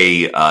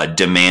a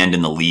demand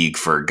in the league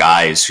for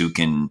guys who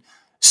can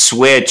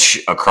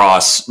switch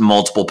across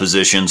multiple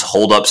positions,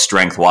 hold up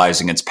strength-wise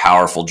against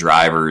powerful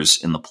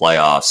drivers in the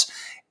playoffs,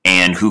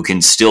 and who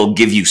can still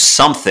give you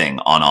something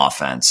on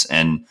offense.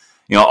 And,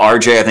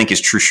 RJ, I think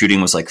his true shooting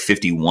was like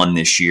 51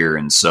 this year,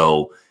 and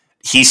so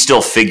he's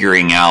still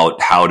figuring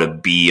out how to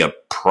be a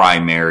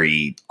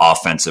primary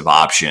offensive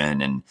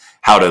option and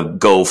how to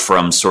go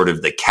from sort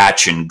of the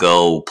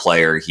catch-and-go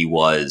player he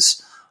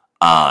was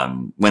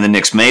when the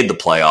Knicks made the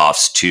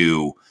playoffs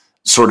to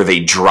sort of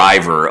a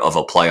driver of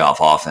a playoff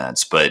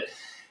offense. But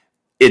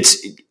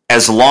it's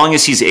as long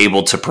as he's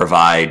able to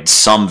provide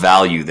some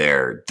value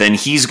there, then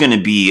he's going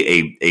to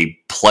be a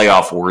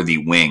playoff worthy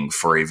wing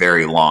for a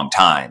very long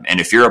time.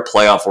 And if you're a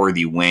playoff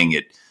worthy wing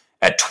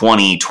at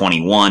 20,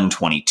 21,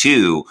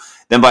 22,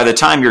 then by the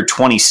time you're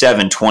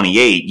 27,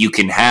 28, you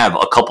can have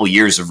a couple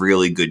years of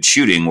really good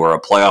shooting where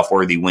a playoff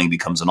worthy wing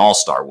becomes an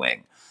all-star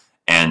wing.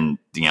 And,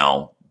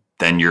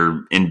 then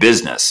you're in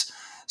business.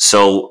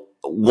 So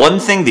one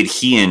thing that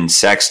he and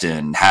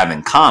Sexton have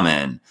in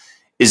common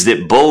is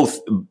that both,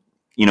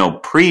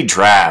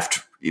 pre-draft,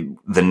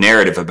 the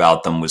narrative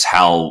about them was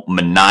how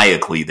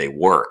maniacally they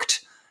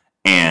worked.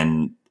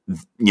 And,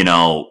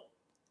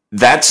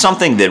 that's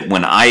something that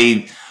when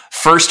I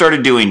first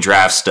started doing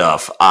draft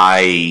stuff,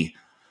 I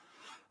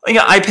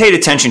paid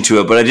attention to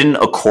it, but I didn't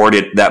accord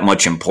it that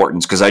much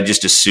importance because I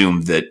just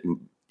assumed that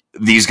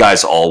these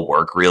guys all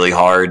work really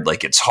hard.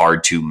 Like, it's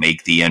hard to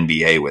make the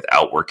NBA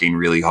without working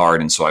really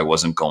hard. And so I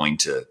wanted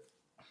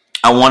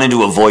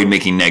to avoid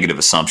making negative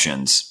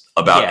assumptions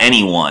about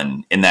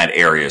anyone in that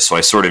area. So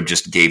I sort of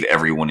just gave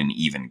everyone an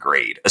even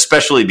grade,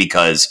 especially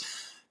because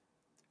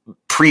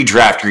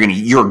pre-draft,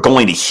 you're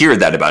going to hear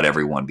that about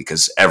everyone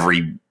because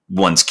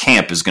everyone's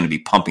camp is going to be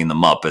pumping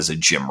them up as a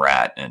gym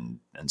rat and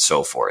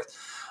so forth.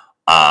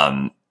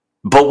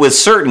 But with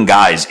certain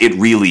guys, it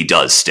really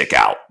does stick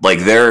out.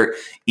 Like, they're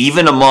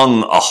even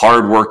among a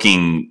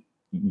hardworking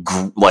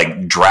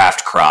like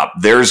draft crop,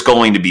 there's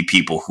going to be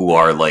people who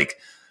are like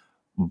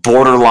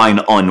borderline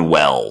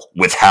unwell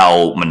with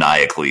how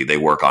maniacally they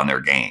work on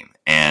their game.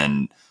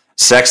 And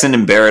Sexton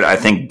and Barrett, I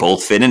think,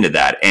 both fit into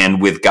that.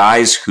 And with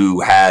guys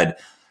who had,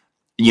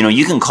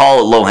 you can call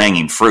it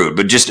low-hanging fruit,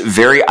 but just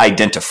very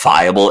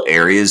identifiable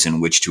areas in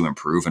which to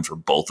improve. And for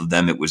both of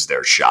them, it was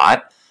their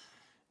shot.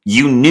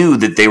 You knew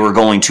that they were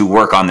going to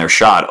work on their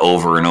shot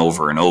over and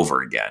over and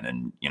over again.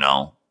 And,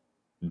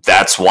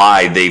 that's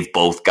why they've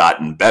both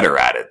gotten better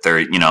at it.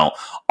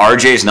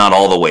 RJ's not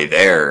all the way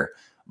there,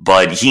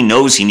 but he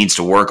knows he needs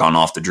to work on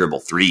off the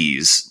dribble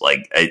threes.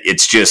 Like,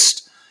 it's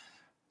just,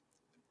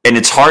 and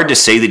it's hard to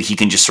say that he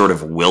can just sort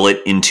of will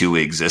it into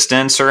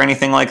existence or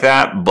anything like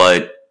that.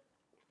 But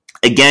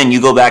again, you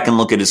go back and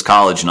look at his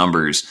college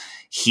numbers.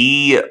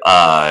 He,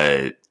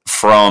 Bar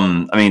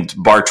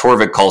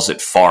Torvik calls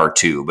it far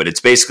too, but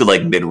it's basically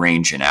like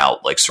mid-range and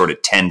out, like sort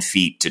of 10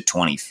 feet to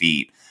 20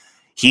 feet.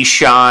 He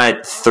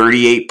shot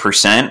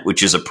 38%,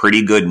 which is a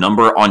pretty good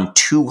number on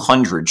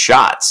 200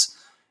 shots.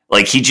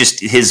 Like,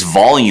 his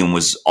volume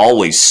was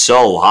always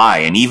so high.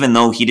 And even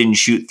though he didn't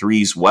shoot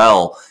threes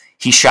well,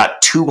 he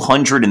shot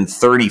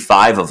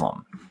 235 of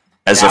them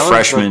as a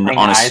freshman.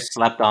 I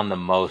slept on the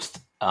most.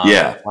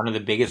 One of the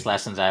biggest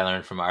lessons I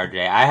learned from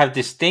RJ. I have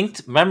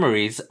distinct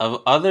memories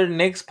of other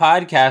Knicks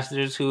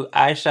podcasters who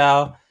I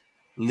shall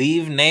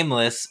leave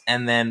nameless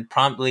and then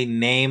promptly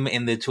name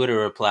in the Twitter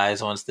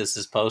replies once this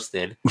is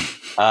posted,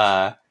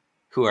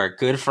 who are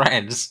good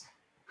friends,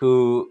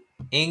 who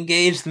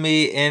engaged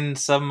me in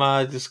some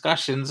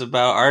discussions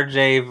about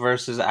RJ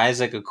versus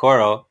Isaac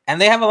Okoro,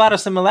 and they have a lot of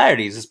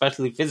similarities,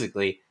 especially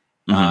physically.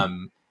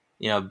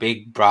 Mm-hmm.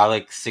 Big,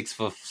 brolic,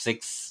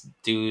 6'6"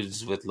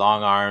 dudes with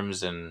long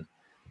arms and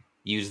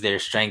use their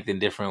strength in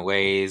different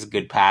ways.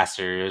 Good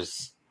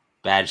passers,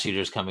 bad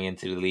shooters coming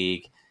into the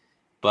league.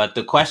 But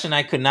the question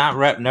I could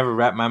never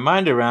wrap my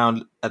mind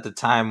around at the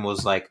time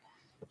was like,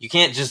 you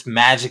can't just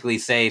magically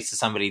say to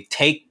somebody,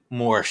 take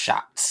more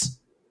shots.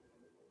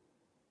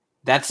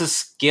 That's a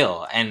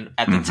skill. And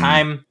at the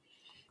time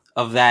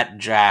of that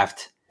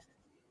draft,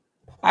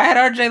 I had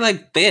RJ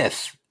like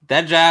fifth.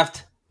 That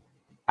draft,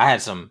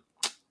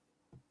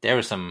 there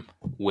were some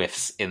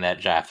whiffs in that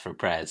draft for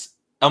Prez.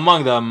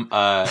 Among them,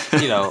 guys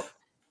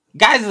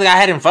that I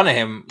had in front of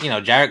him,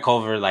 Jarrett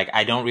Culver, like,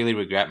 I don't really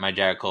regret my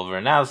Jarrett Culver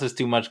analysis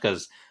too much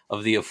because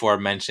of the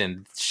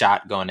aforementioned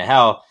shot going to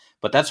hell.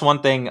 But that's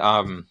one thing,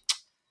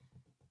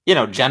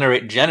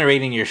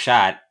 generating your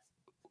shot.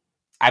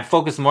 I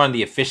focus more on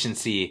the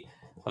efficiency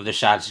of the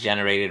shots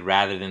generated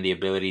rather than the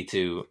ability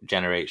to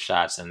generate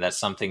shots. And that's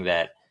something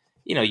that,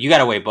 you got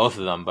to weigh both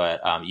of them,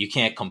 but you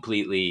can't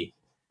completely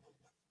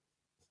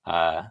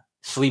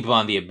sleep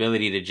on the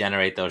ability to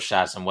generate those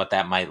shots and what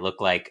that might look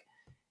like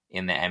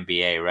in the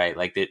NBA, right?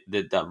 Like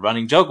the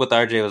running joke with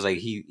RJ was like,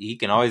 he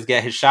can always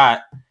get his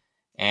shot,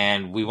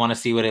 and we want to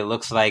see what it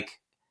looks like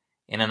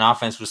in an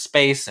offense with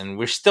space, and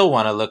we still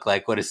want to look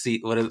like see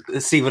what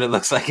it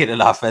looks like in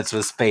an offense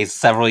with space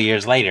several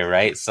years later,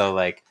 right? So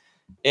like,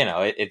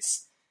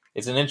 it's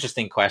an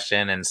interesting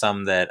question, and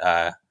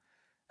a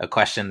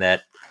question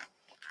that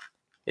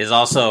is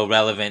also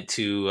relevant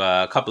to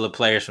a couple of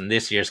players from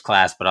this year's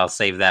class, but I'll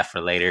save that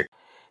for later.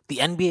 The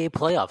NBA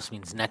playoffs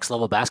means next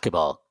level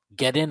basketball.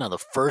 Get in on the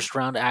first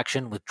round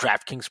action with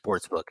DraftKings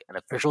Sportsbook, an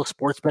official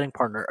sports betting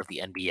partner of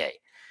the NBA.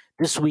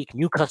 This week,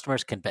 new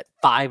customers can bet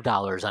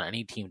 $5 on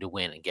any team to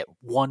win and get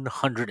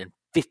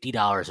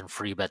 $150 in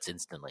free bets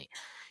instantly.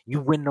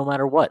 You win no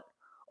matter what.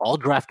 All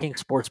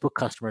DraftKings Sportsbook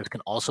customers can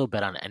also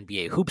bet on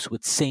NBA hoops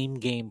with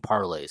same-game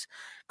parlays.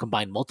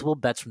 Combine multiple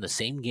bets from the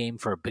same game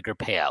for a bigger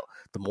payout.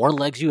 The more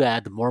legs you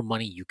add, the more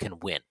money you can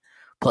win.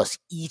 Plus,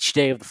 each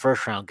day of the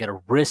first round, get a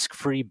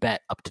risk-free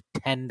bet up to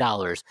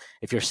 $10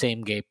 if your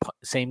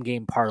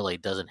same-game parlay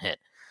doesn't hit.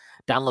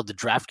 Download the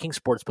DraftKings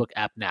Sportsbook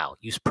app now.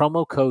 Use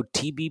promo code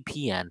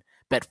TBPN.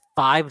 Bet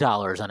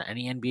 $5 on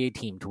any NBA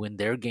team to win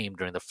their game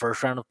during the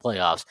first round of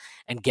playoffs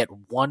and get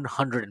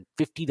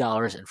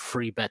 $150 in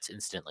free bets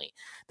instantly.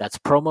 That's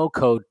promo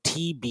code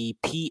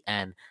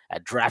TBPN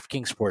at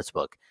DraftKings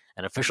Sportsbook,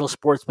 an official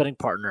sports betting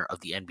partner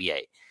of the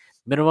NBA.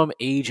 Minimum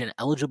age and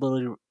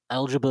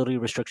eligibility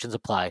restrictions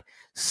apply.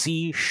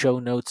 See show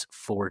notes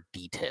for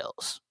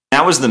details.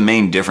 That was the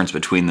main difference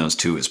between those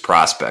two as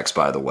prospects,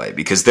 by the way,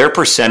 because their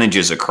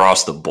percentages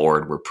across the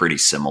board were pretty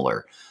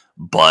similar.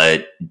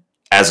 But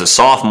as a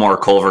sophomore,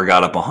 Culver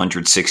got up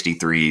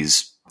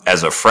 163s.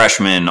 As a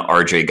freshman,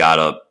 RJ got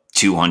up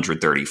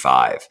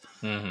 235.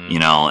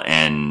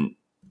 And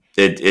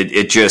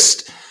it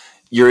just,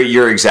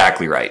 You're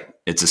exactly right.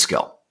 It's a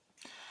skill.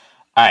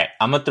 All right,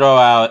 I'm gonna throw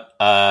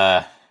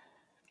out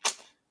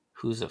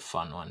who's a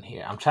fun one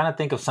here. I'm trying to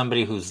think of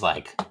somebody who's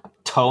like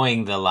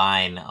towing the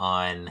line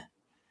on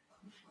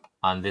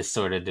this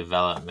sort of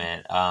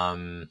development.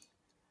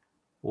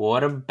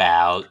 What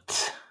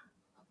about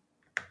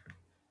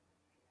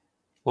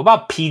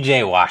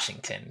PJ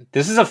Washington?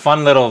 This is a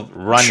fun little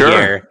run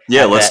here.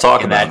 Yeah, let's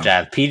talk about that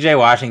draft. PJ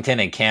Washington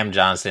and Cam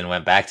Johnson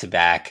went back to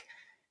back.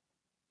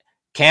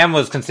 Cam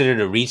was considered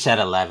a reach at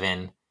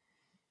 11.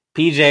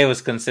 PJ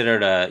was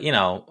considered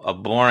a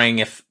boring,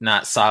 if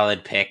not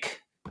solid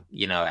pick,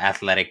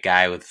 athletic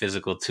guy with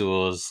physical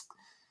tools,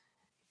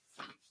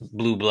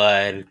 blue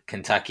blood,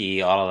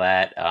 Kentucky, all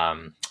that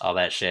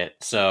shit.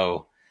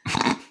 So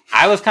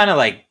I was kind of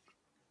like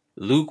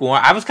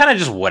lukewarm. I was kind of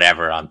just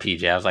whatever on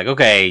PJ. I was like,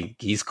 okay,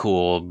 he's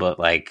cool, but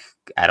like,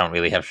 I don't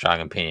really have strong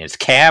opinions.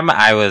 Cam,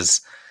 I was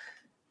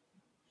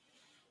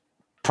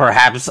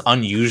perhaps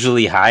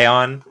unusually high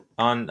on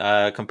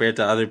compared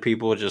to other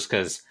people, just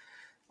because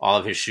all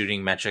of his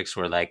shooting metrics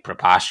were like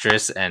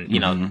preposterous. And,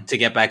 to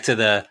get back to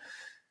the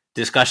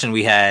discussion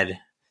we had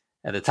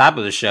at the top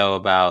of the show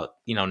about,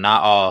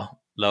 not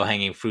all low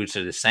hanging fruits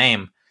are the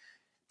same.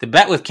 The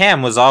bet with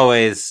Cam was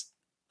always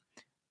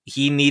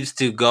he needs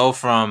to go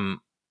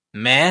from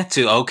meh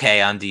to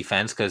okay on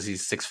defense because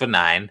he's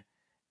 6'9",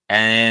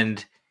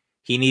 and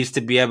he needs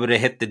to be able to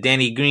hit the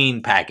Danny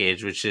Green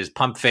package, which is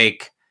pump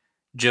fake,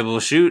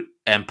 dribble, shoot,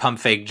 and pump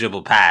fake,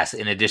 dribble, pass,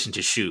 in addition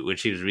to shoot,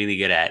 which he was really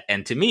good at.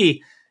 And to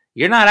me,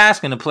 you're not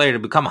asking a player to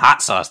become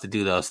hot sauce to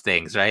do those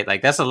things, right?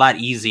 Like, that's a lot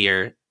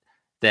easier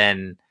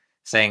than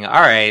saying, all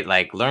right,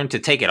 like, learn to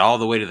take it all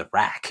the way to the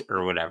rack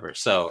or whatever.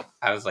 So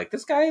I was like,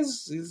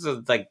 he's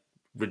a like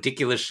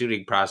ridiculous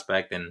shooting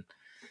prospect and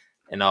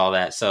all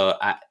that. So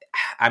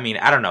I mean,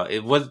 I don't know.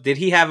 Did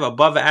he have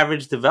above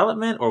average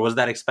development, or was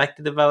that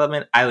expected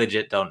development? I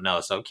legit don't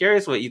know. So I'm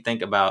curious what you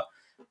think about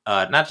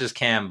not just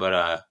Cam,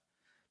 but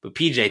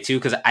PJ too,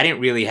 because I didn't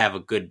really have a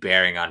good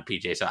bearing on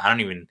PJ, so I don't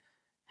even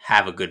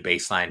have a good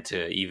baseline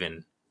to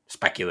even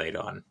speculate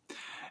on.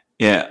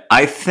 Yeah,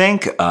 I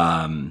think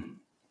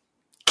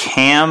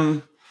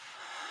Cam's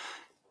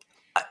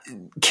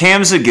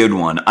a good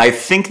one. I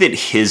think that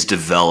his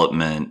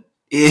development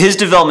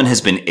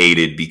has been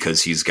aided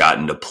because he's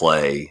gotten to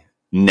play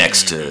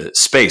next to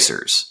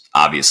spacers,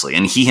 obviously.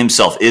 And he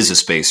himself is a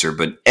spacer,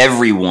 but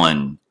every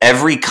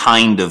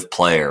kind of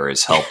player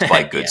is helped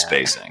by good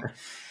spacing.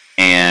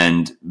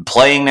 And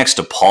playing next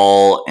to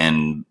Paul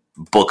and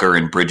Booker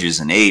and Bridges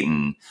and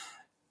Ayton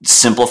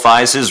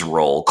simplifies his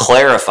role,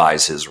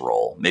 clarifies his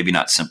role. Maybe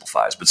not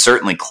simplifies, but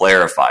certainly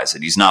clarifies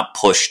it. He's not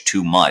pushed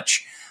too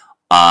much.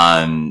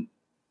 And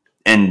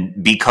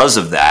because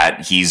of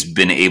that, he's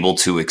been able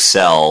to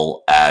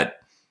excel at,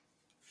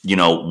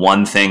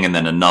 one thing and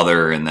then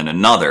another and then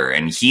another.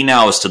 And he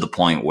now is to the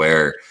point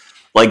where,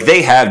 like,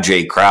 they have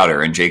Jay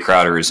Crowder, and Jay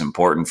Crowder is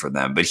important for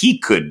them. But he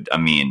could,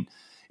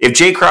 if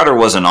Jay Crowder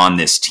wasn't on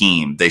this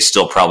team, they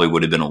still probably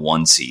would have been a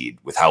 1 seed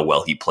with how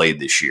well he played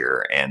this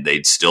year. And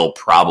they'd still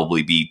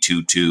probably be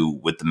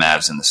 2-2 with the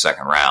Mavs in the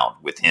second round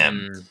with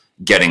him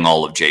getting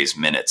all of Jay's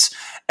minutes.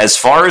 As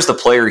far as the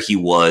player he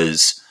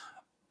was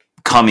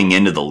coming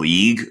into the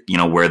league,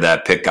 where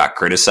that pick got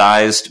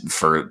criticized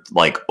for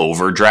like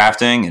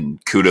overdrafting,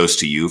 and kudos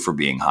to you for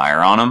being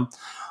higher on him.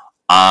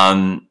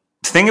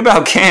 Thing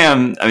about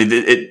Cam,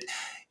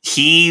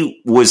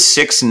 he was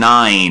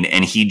 6'9",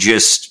 and he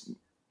just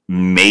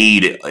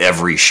made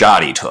every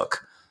shot he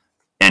took,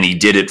 and he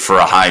did it for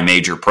a high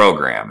major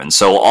program. And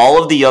so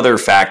all of the other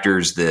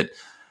factors that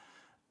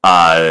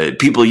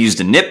people used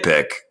to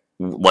nitpick,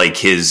 like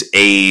his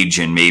age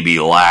and maybe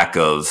lack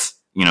of,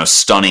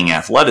 stunning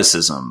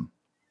athleticism,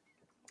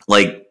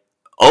 like,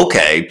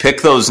 okay,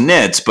 pick those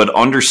nits, but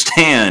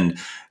understand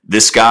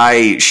this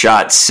guy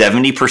shot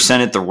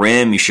 70% at the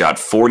rim. He shot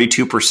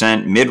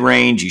 42%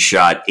 mid-range. He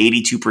shot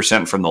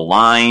 82% from the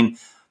line,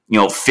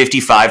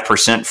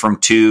 55% from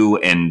 2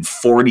 and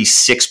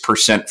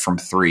 46% from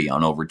 3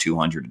 on over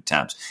 200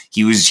 attempts.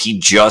 He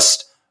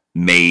just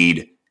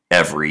made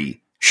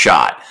every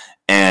shot.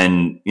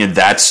 And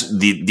that's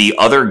the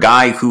other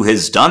guy who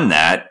has done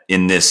that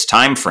in this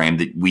time frame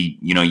that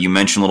you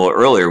mentioned a little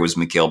earlier was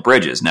Mikal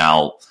Bridges.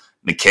 Now,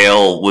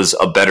 Mikal was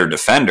a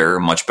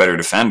much better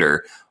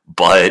defender,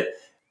 but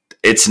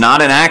it's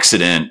not an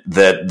accident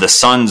that the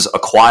Suns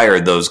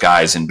acquired those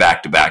guys in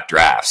back-to-back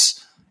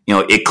drafts.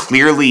 They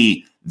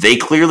clearly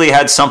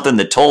had something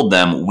that told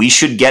them we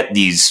should get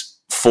these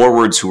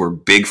forwards who are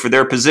big for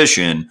their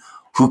position,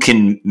 who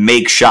can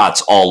make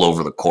shots all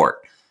over the court.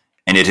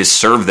 And it has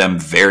served them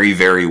very,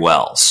 very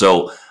well.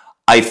 So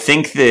I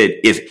think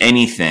that if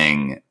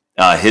anything,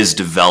 his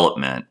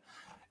development,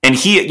 and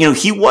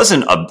he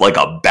wasn't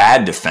a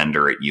bad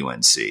defender at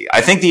UNC.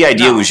 I think the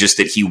idea was just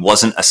that he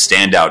wasn't a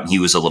standout and he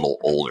was a little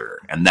older.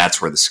 And that's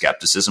where the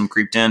skepticism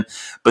creeped in.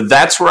 But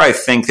that's where I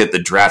think that the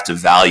draft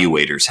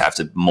evaluators have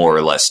to more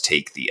or less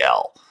take the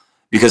L.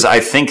 Because I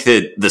think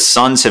that the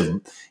Suns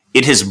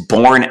it has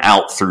borne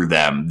out through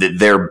them that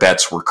their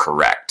bets were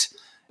correct.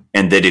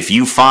 And that if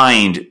you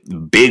find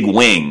big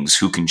wings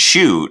who can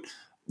shoot,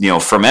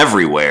 from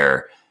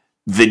everywhere,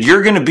 that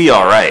you're going to be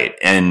all right.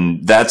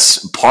 And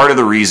that's part of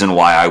the reason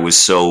why I was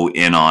so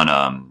in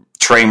on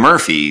Trey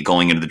Murphy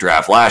going into the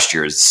draft last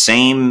year. Is the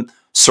same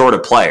sort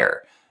of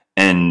player.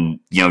 And,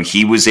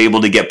 he was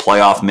able to get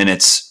playoff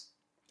minutes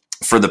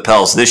for the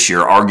Pels this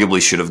year,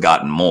 arguably should have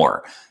gotten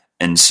more.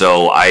 And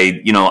so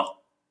I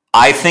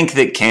think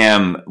that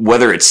Cam,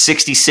 whether it's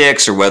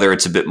 66 or whether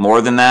it's a bit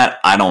more than that,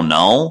 I don't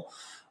know.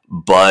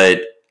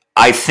 But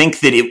I think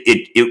that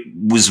it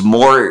was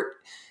more,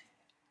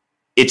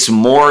 it's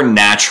more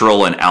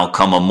natural an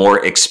outcome, a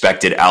more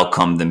expected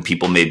outcome than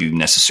people maybe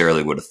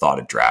necessarily would have thought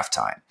at draft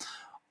time.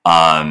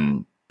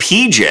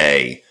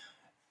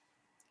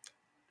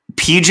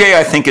 PJ,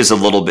 I think, is a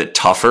little bit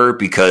tougher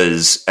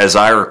because, as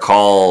I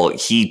recall,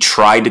 he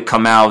tried to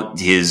come out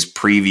his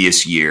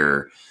previous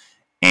year,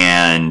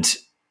 and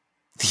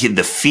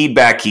the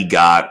feedback he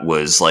got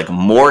was like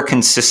more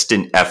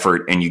consistent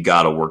effort, and you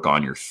got to work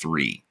on your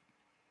three.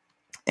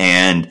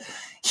 And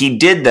he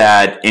did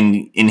that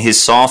in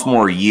his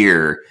sophomore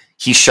year.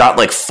 He shot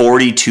like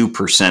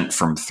 42%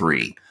 from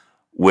three,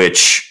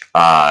 which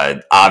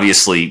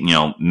obviously,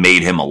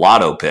 made him a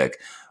lotto pick.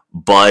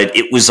 But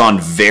it was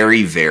on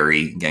very,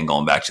 very, again,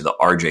 going back to the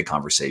RJ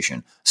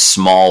conversation,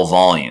 small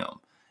volume.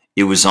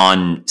 It was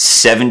on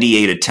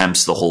 78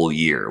 attempts the whole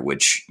year,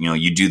 which,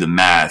 you do the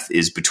math,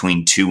 is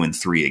between 2 and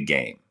 3 a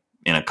game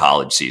in a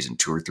college season,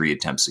 2 or 3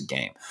 attempts a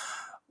game,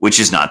 which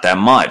is not that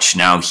much.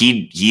 Now,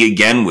 he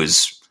again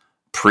was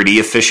pretty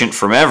efficient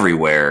from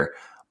everywhere,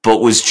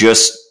 but was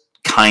just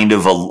kind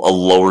of a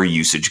lower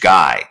usage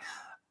guy.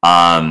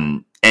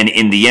 And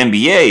in the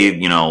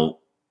NBA,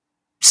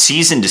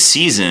 season to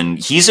season,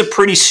 he's a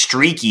pretty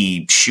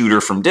streaky shooter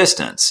from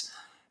distance.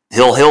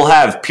 He'll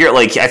have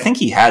I think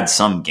he had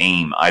some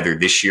game either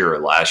this year or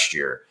last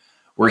year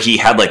where he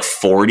had like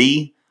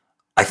 40.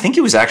 I think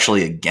it was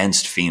actually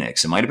against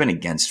Phoenix. It might have been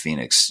against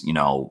Phoenix,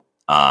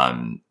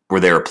 where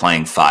they were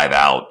playing 5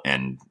 out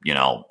and,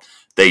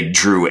 they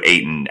drew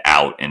Ayton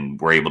out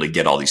and were able to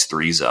get all these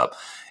threes up.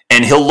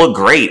 And he'll look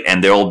great.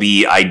 And there'll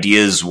be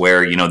ideas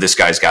where, this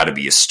guy's got to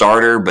be a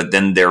starter, but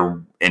then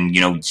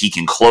he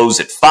can close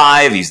at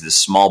 5. He's this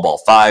small ball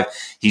 5.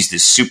 He's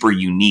this super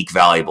unique,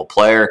 valuable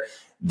player.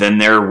 Then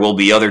there will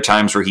be other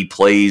times where he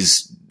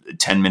plays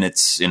 10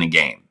 minutes in a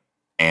game.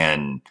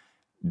 And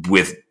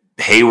with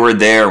Hayward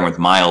there and with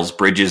Miles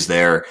Bridges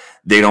there,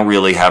 they don't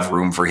really have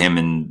room for him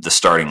in the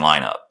starting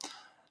lineup.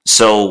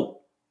 So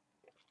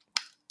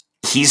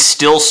he's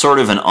still sort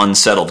of an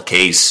unsettled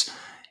case.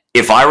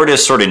 If I were to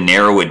sort of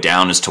narrow it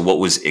down as to what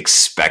was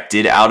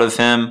expected out of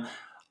him,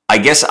 I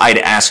guess I'd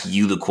ask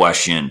you the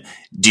question,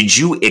 did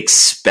you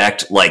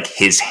expect like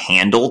his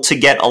handle to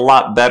get a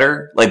lot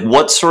better? Like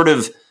what sort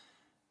of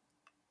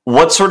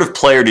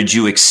player did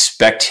you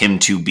expect him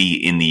to be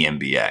in the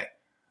NBA?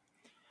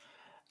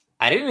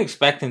 I didn't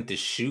expect him to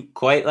shoot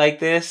quite like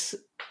this,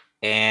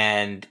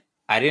 and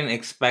I didn't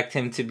expect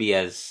him to be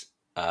as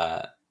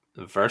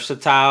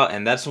versatile.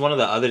 And that's one of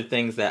the other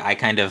things that I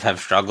kind of have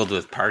struggled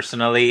with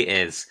personally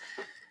is,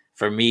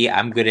 for me,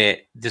 I'm good at,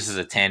 this is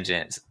a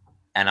tangent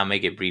and I'll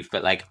make it brief,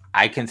 but like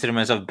I consider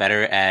myself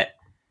better at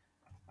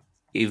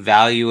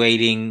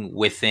evaluating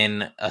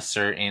within a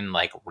certain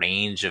like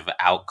range of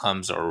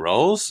outcomes or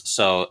roles.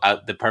 So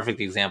the perfect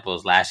example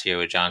is last year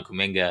with John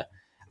Kuminga.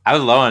 I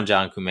was low on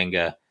John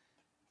Kuminga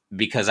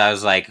because I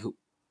was like,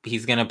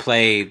 he's going to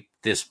play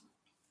this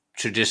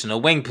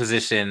traditional wing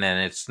position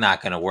and it's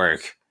not going to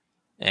work.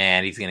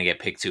 And he's going to get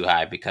picked too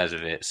high because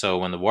of it. So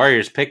when the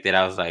Warriors picked it,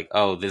 I was like,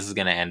 oh, this is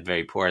going to end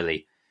very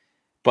poorly.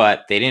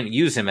 But they didn't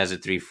use him as a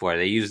 3-4.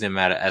 They used him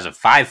as a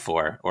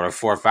 5-4 or a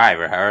 4-5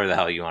 or however the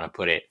hell you want to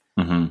put it.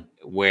 Mm-hmm.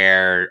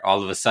 Where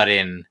all of a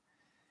sudden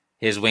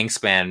his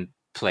wingspan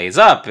plays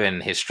up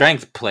and his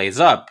strength plays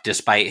up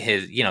despite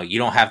his, you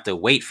don't have to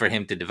wait for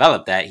him to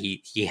develop that.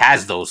 He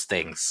has those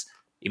things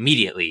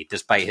immediately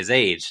despite his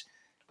age.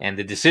 And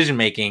the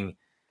decision-making,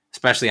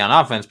 especially on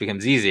offense,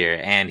 becomes easier.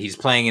 And he's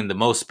playing in the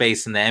most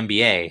space in the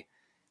NBA.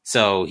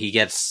 So he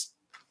gets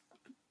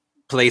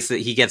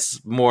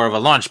more of a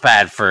launch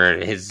pad for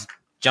his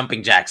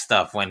jumping jack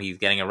stuff when he's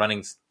getting a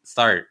running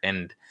start.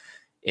 And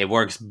it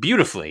works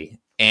beautifully.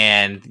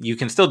 And you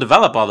can still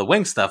develop all the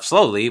wing stuff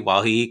slowly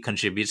while he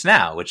contributes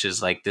now, which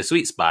is like the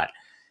sweet spot.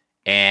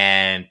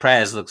 And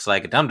Prez looks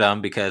like a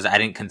dum-dum because I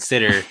didn't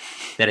consider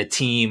that a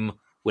team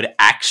would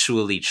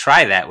actually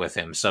try that with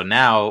him. So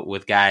now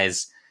with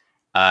guys,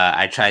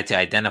 I tried to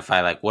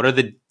identify like what are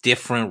the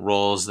different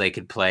roles they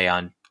could play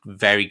on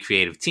very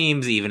creative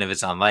teams, even if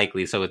it's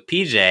unlikely. So with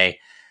PJ,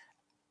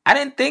 I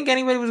didn't think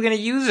anybody was going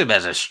to use him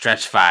as a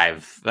stretch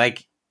 5.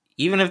 Like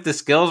even if the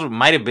skills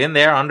might have been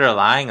there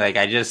underlying, like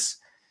I just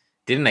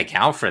didn't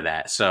account for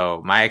that.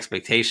 So my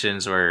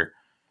expectations were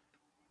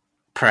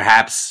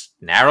perhaps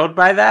narrowed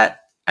by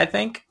that, I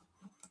think.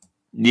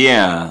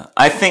 Yeah,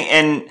 I think,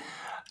 and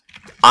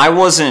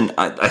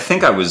I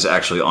think I was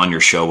actually on your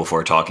show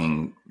before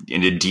talking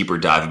in a deeper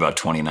dive about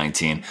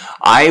 2019.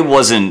 I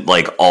wasn't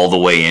like all the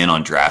way in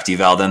on draft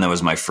eval then. That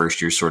was my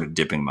first year sort of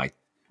dipping my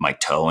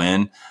toe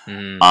in.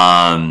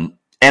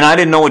 And I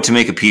didn't know what to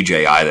make of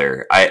PJ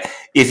either.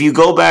 If you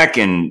go back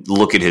and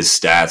look at his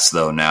stats,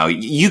 though, now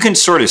you can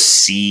sort of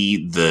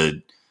see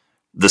the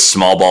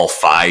small ball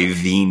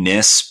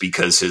 5-ness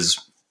because his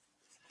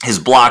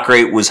block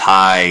rate was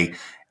high,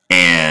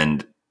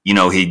 and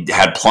he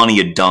had plenty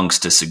of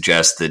dunks to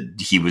suggest that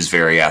he was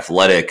very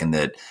athletic and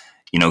that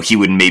he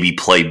would maybe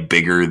play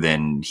bigger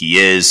than he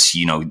is.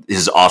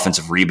 His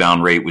offensive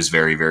rebound rate was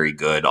very, very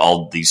good.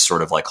 All these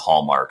sort of like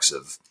hallmarks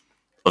of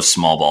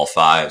small ball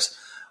 5s,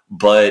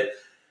 but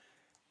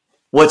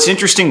what's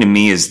interesting to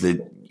me is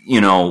that,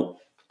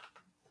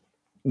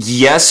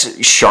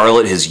 yes,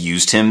 Charlotte has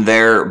used him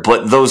there,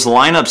 but those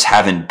lineups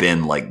haven't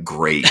been like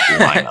great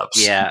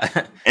lineups.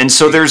 Yeah. And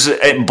so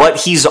but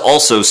he's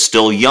also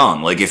still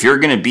young. Like if you're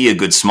going to be a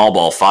good small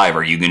ball 5,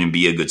 are you going to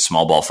be a good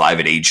small ball 5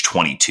 at age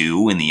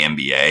 22 in the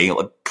NBA?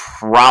 Like,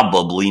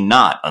 probably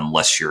not,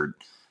 unless you're,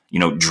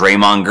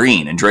 Draymond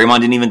Green. And Draymond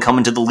didn't even come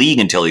into the league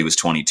until he was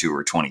 22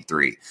 or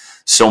 23.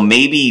 So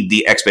maybe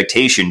the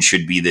expectation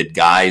should be that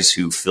guys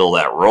who fill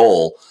that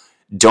role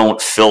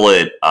don't fill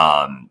it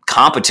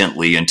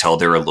competently until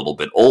they're a little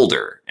bit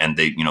older and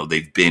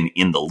they've been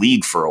in the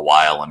league for a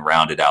while and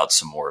rounded out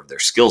some more of their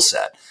skill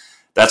set.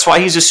 That's why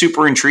he's a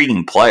super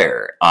intriguing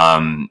player.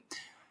 And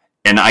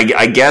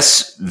I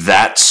guess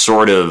that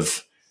sort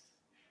of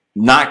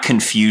not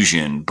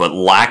confusion, but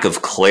lack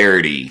of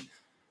clarity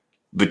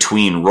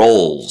between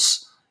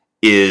roles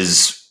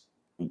is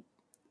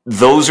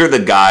those are the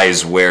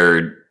guys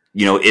where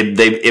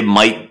it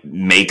might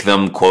make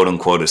them quote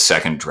unquote a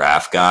second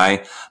draft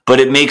guy, but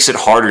it makes it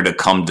harder to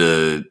come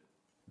to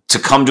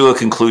a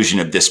conclusion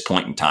at this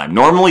point in time.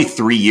 Normally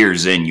 3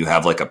 years in, you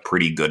have like a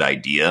pretty good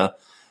idea,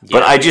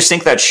 but I just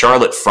think that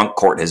Charlotte front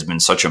court has been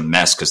such a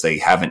mess because they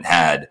haven't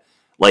had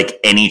like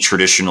any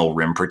traditional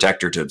rim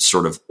protector to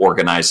sort of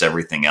organize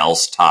everything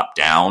else top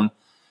down,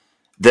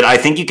 that I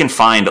think you can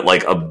find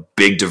like a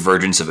big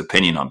divergence of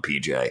opinion on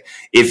PJ.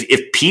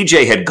 If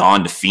PJ had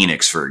gone to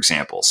Phoenix, for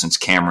example, since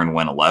Cameron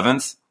went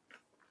 11th,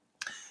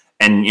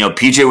 and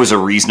PJ was a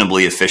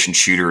reasonably efficient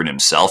shooter in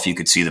himself, you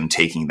could see them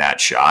taking that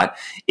shot.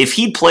 If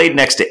he played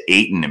next to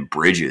Ayton and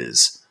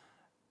Bridges,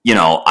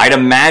 I'd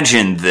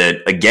imagine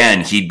that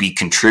again he'd be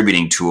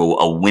contributing to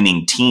a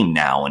winning team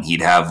now, and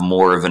he'd have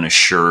more of an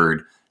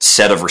assured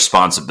set of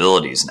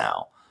responsibilities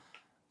now.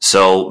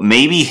 So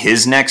maybe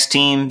his next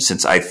team,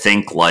 since I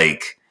think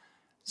like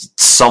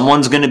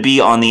someone's going to be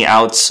on the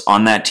outs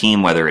on that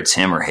team, whether it's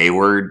him or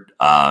Hayward,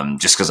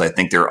 just because I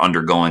think they're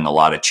undergoing a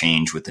lot of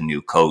change with the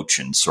new coach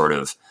and sort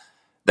of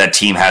that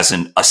team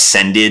hasn't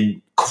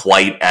ascended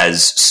quite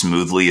as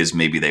smoothly as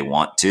maybe they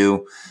want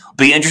to.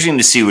 Be interesting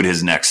to see what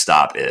his next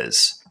stop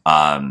is.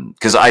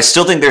 Because I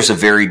still think there's a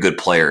very good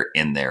player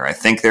in there. I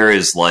think there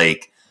is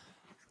like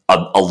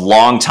a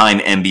long-time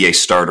NBA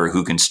starter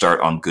who can start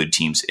on good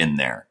teams in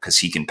there because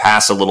he can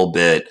pass a little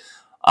bit.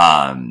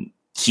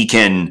 He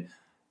can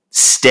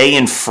stay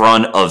in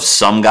front of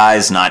some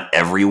guys, not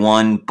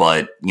everyone,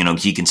 but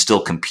he can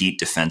still compete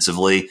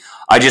defensively.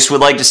 I just would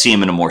like to see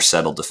him in a more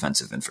settled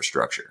defensive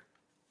infrastructure.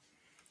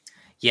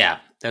 Yeah,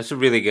 that's a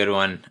really good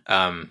one.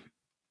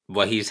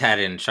 What he's had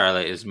in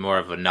Charlotte is more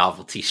of a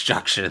novelty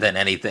structure than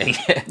anything.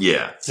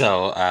 Yeah.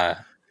 So,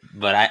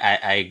 but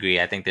I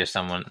agree. I think there's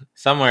someone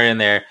somewhere in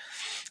there.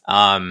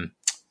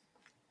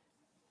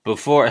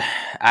 Before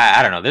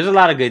I don't know. There's a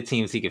lot of good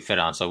teams he could fit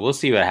on, so we'll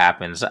see what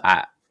happens.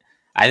 I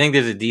think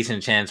there's a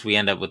decent chance we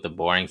end up with the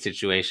boring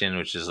situation,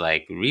 which is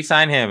like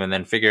re-sign him and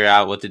then figure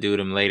out what to do with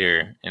him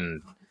later.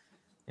 And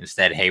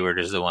instead, Hayward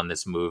is the one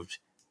that's moved.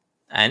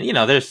 And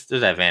there's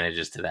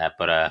advantages to that,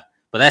 but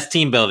that's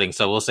team building,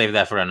 so we'll save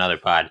that for another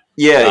pod.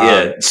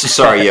 Yeah.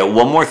 Sorry,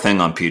 one more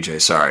thing on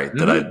PJ. Sorry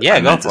that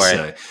I meant to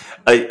say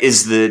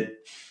is that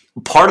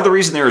part of the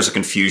reason there is a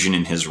confusion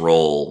in his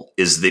role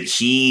is that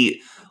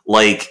he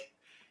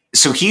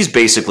so he's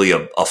basically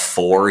a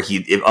 4.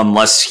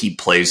 Unless he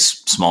plays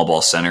small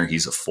ball center,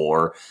 he's a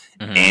 4,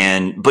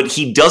 but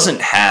he doesn't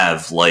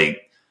have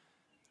like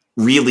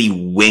really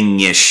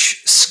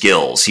wingish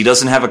skills. He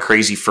doesn't have a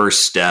crazy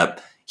first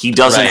step. He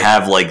doesn't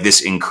have like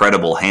this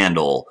incredible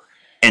handle.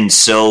 And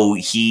so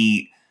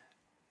it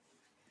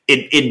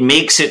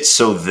makes it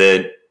so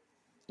that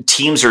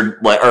teams are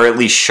like, or at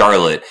least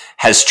Charlotte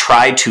has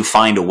tried to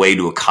find a way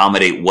to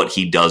accommodate what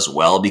he does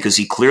well, because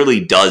he clearly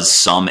does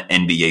some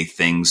NBA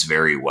things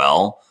very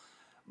well,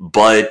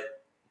 but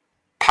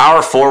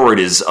power forward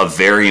is a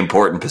very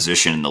important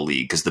position in the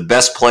league because the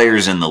best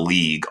players in the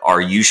league are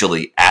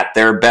usually at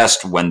their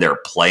best when they're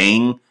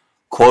playing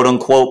quote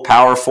unquote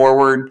power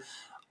forward.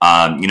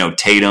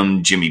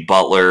 Tatum, Jimmy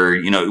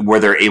Butler, where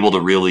they're able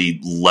to really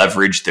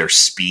leverage their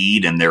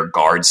speed and their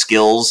guard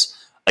skills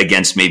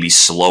against maybe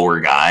slower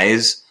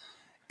guys.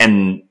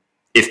 And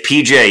if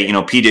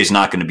PJ's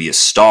not going to be a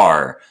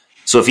star.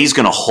 So if he's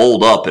going to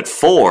hold up at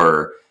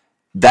 4,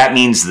 that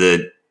means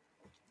that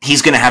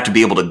he's going to have to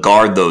be able to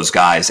guard those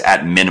guys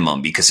at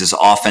minimum because his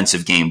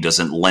offensive game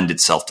doesn't lend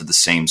itself to the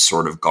same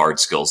sort of guard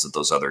skills that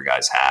those other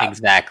guys have.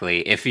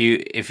 Exactly. If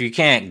you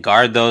can't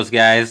guard those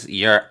guys,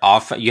 you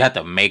have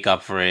to make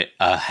up for it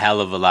a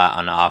hell of a lot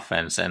on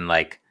offense. And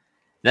like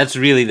that's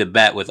really the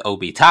bet with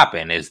Obi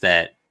Toppin is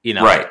that,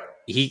 Right.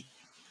 he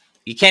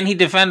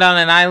defend on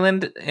an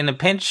island in a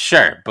pinch?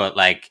 Sure. But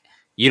like,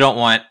 you don't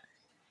want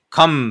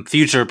come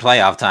future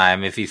playoff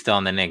time if he's still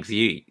in the Knicks.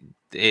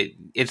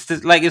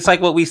 It's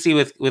like what we see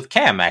with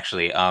Cam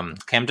actually.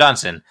 Cam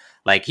Johnson,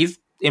 like he's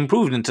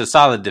improved into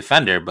solid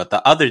defender, but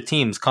the other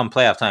teams come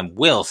playoff time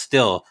will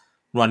still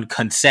run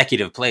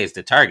consecutive plays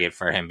to target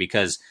for him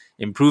because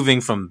improving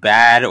from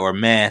bad or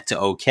meh to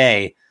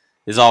okay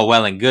is all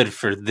well and good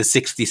for the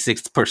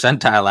 66th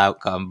percentile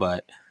outcome,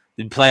 but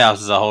the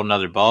playoffs is a whole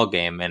nother ball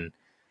game. And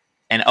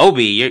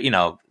Obi,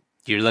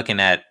 you're looking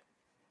at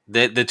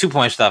the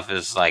 2-point stuff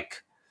is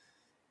like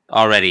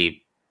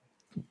already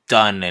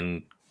done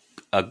and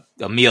a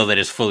meal that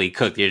is fully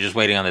cooked. You're just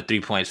waiting on the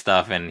 3-point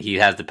stuff, and he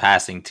has the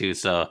passing too.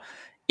 So,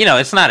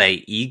 it's not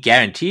a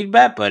guaranteed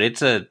bet, but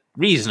it's a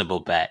reasonable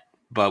bet.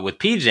 But with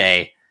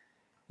PJ,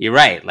 you're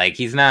right. Like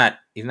he's not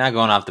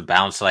going off the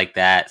bounce like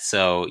that.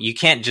 So you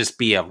can't just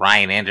be a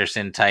Ryan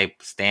Anderson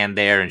type, stand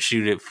there and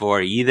shoot it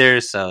for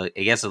either. So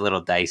it gets a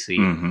little dicey.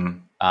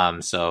 Mm-hmm.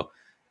 So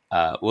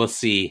we'll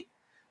see.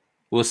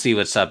 We'll see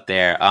what's up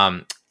there.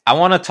 I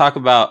want to talk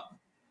about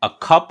a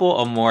couple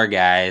of more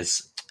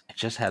guys. I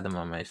just had them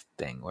on my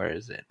thing. Where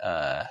is it?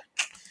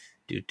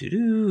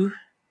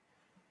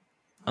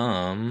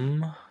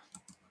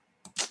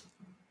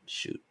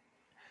 Shoot.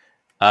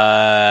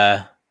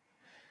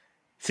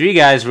 3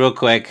 guys real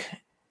quick.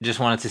 Just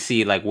wanted to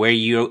see like where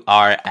you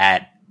are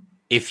at,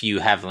 if you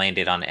have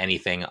landed on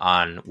anything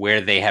on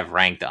where they have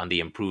ranked on the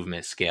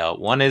improvement scale.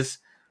 One is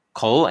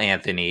Cole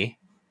Anthony.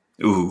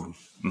 Ooh.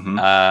 Mm-hmm.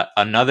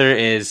 Another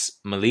is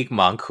Malik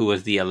Monk, who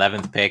was the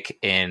 11th pick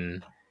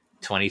in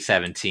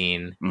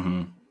 2017.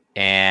 Mm-hmm.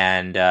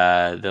 And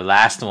the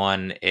last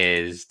one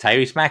is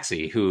Tyrese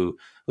Maxey, who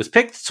was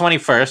picked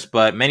 21st,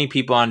 but many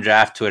people on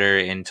draft Twitter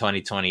in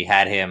 2020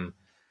 had him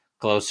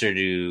closer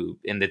to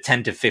in the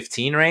 10 to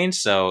 15 range.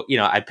 So,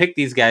 I picked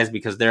these guys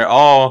because they're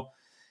all,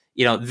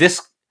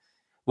 this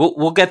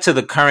we'll get to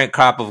the current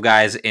crop of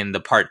guys in the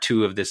part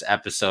 2 of this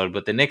episode,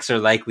 but the Knicks are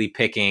likely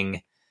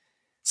picking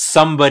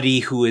somebody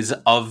who is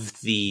of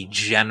the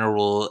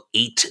general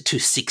 8 to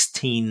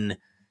 16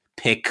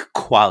 pick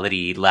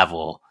quality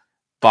level,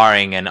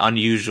 barring an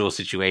unusual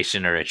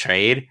situation or a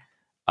trade,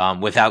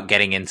 without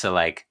getting into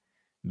like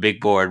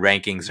big board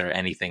rankings or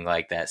anything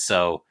like that.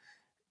 So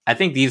I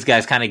think these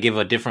guys kind of give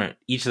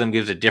each of them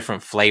gives a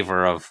different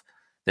flavor of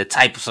the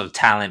types of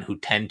talent who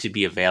tend to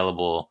be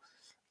available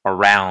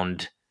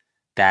around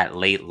that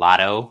late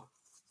lotto,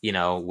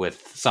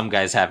 with some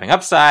guys having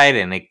upside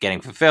and it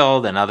getting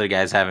fulfilled and other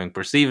guys having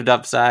perceived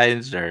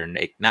upsides or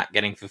not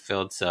getting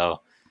fulfilled.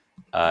 So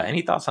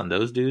any thoughts on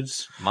those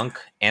dudes? Monk,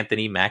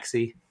 Anthony,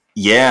 Maxey?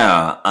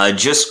 Yeah,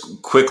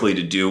 just quickly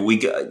to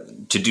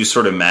do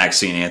sort of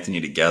Maxey and Anthony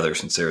together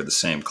since they're the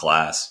same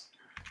class.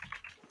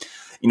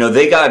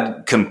 They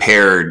got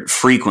compared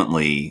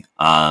frequently,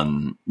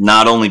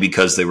 not only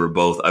because they were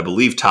both, I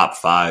believe, top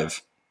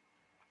 5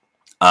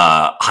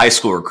 high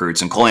school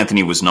recruits, and Cole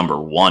Anthony was number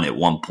 1 at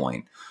one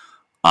point,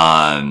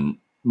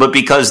 but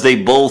because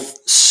they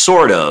both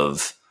sort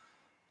of,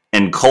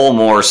 and Cole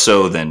more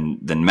so than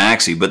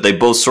Maxey, but they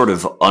both sort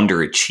of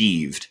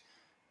underachieved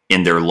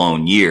in their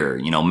lone year.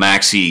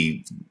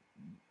 Maxey,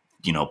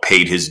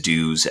 paid his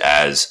dues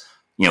as,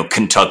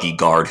 Kentucky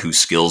guard whose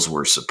skills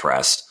were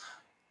suppressed.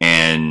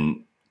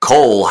 And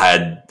Cole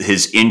had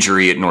his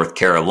injury at North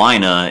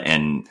Carolina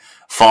and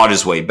fought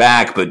his way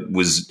back, but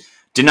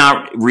did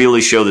not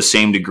really show the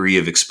same degree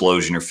of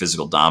explosion or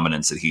physical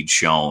dominance that he'd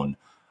shown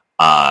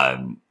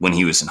when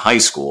he was in high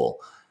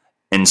school.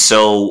 And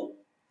so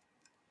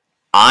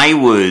I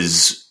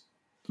was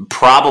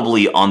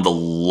probably on the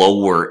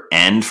lower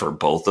end for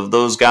both of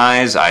those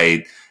guys.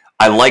 I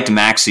liked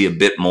Maxey a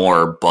bit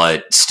more,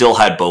 but still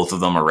had both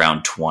of them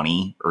around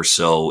 20 or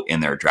so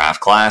in their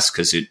draft class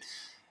because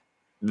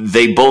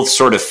they both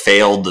sort of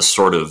failed the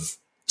sort of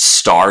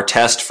star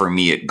test for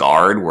me at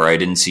guard, where I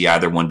didn't see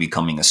either one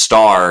becoming a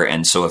star.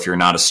 And so if you're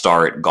not a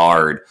star at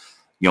guard,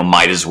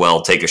 might as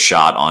well take a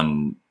shot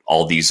on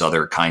all these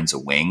other kinds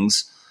of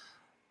wings.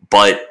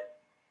 But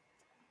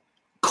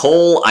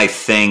Cole, I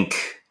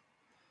think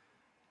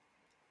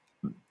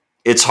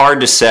it's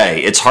hard to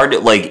say. It's hard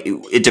to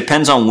it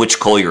depends on which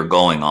Cole you're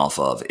going off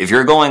of. If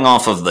you're going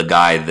off of the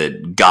guy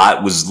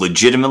that was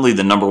legitimately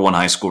the number 1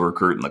 high school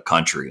recruit in the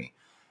country,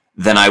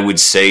 then I would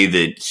say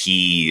that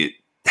he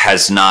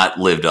has not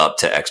lived up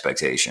to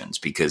expectations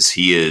because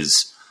he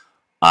is,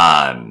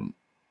 I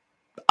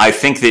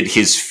think that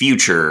his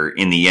future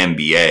in the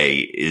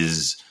NBA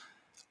is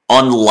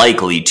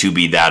unlikely to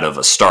be that of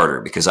a starter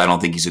because I don't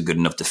think he's a good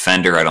enough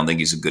defender. I don't think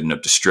he's a good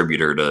enough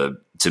distributor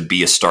to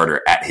be a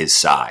starter at his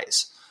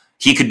size.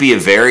 He could be a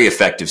very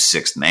effective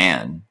 6th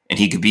man, and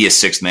he could be a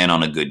 6th man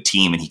on a good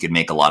team, and he could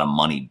make a lot of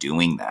money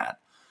doing that.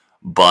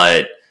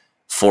 But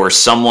for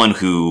someone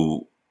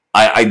who,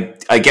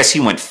 I guess he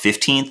went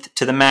 15th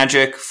to the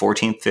Magic,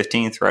 14th,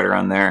 15th, right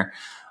around there.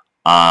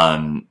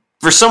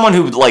 For someone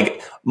who,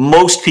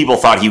 most people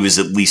thought he was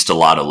at least a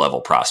lotto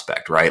level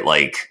prospect, right?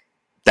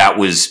 That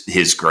was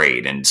his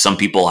grade. And some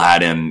people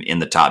had him in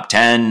the top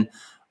 10.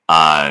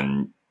 I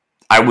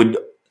would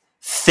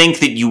think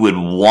that you would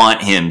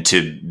want him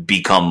to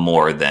become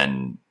more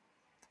than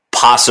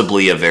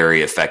possibly a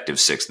very effective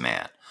sixth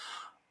man.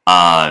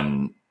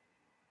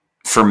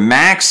 For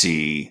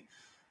Maxey,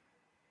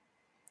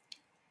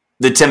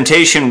 the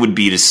temptation would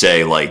be to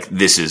say, like,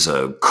 this is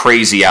a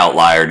crazy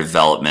outlier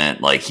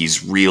development. Like,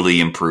 he's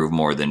really improved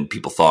more than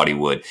people thought he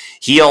would.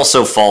 He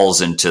also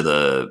falls into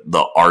the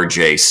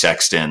RJ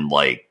Sexton,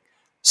 like,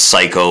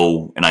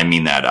 psycho, and I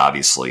mean that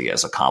obviously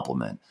as a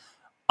compliment,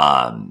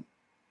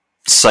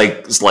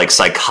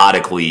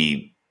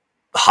 psychotically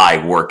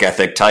high work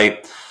ethic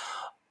type.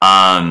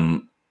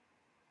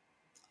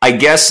 I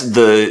guess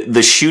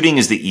the shooting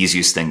is the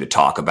easiest thing to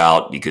talk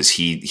about because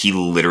he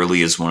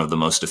literally is one of the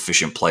most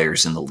efficient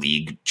players in the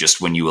league.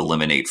 Just when you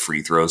eliminate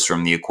free throws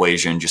from the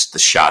equation, just the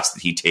shots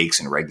that he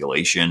takes in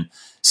regulation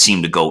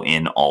seem to go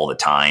in all the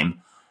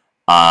time.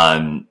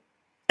 And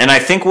I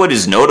think what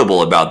is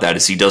notable about that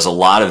is he does a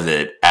lot of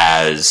it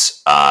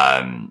as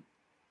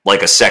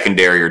like a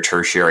secondary or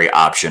tertiary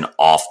option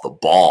off the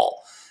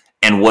ball.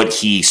 And what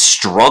he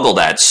struggled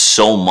at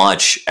so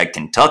much at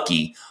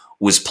Kentucky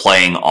was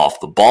playing off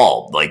the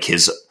ball. Like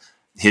his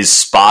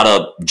spot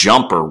up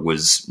jumper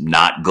was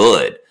not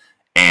good.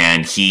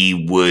 And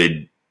he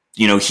would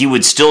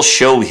still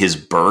show his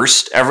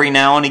burst every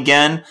now and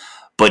again,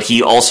 but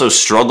he also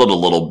struggled a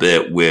little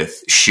bit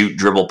with shoot,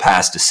 dribble,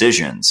 pass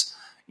decisions.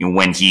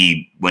 When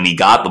he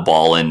got the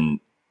ball and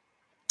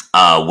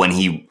when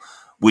he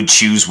would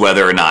choose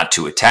whether or not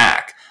to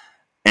attack.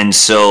 And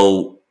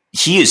so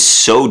he is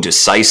so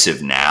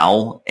decisive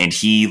now, and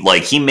he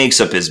makes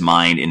up his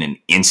mind in an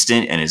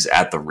instant and is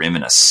at the rim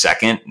in a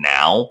second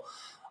now,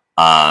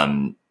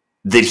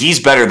 that he's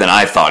better than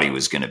I thought he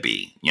was going to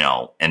be,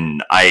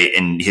 and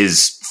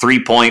his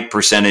 3-point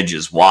percentage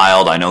is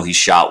wild. I know he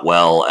shot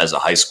well as a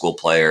high school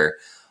player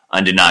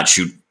and did not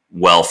shoot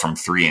well from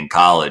three in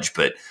college,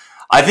 but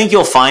I think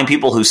you'll find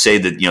people who say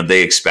that,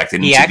 they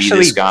expected him to be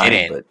this guy.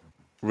 Didn't. But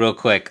real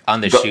quick on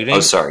the shooting.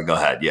 Oh, sorry. Go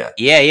ahead. Yeah.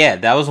 Yeah.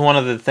 That was one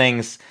of the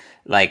things.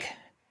 Like,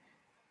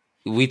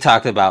 we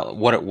talked about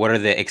what are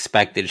the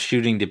expected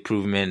shooting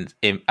improvements.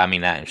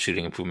 Not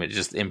shooting improvement,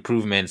 just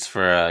improvements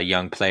for a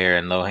young player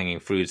and low hanging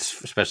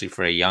fruits, especially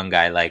for a young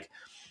guy. Like,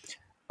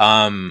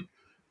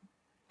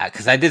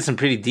 because I did some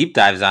pretty deep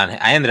dives on.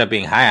 I ended up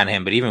being high on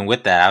him, but even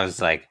with that, I was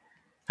like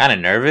kind of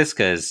nervous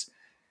because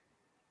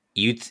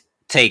you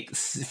take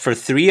for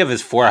 3 of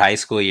his 4 high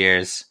school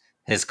years,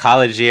 his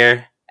college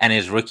year and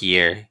his rookie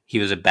year, he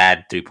was a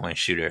bad 3-point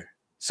shooter.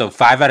 So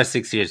 5 out of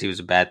 6 years, he was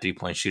a bad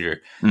 3-point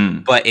shooter.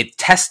 But it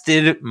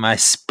tested my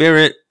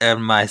spirit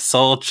and my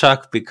soul,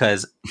 Chuck,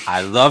 because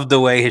I loved the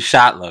way his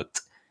shot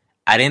looked.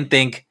 I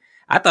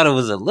thought it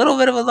was a little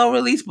bit of a low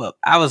release, but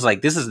I was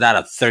like, this is not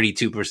a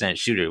 32%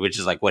 shooter, which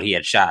is like what he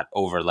had shot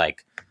over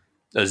like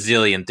a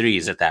zillion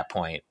threes at that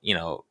point,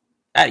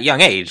 at a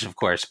young age, of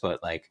course,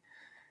 but like,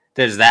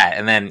 there's that.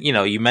 And then,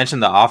 you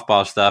mentioned the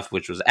off-ball stuff,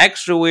 which was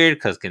extra weird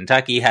because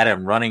Kentucky had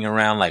him running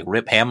around like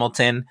Rip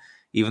Hamilton,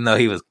 even though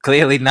he was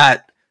clearly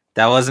not.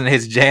 That wasn't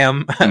his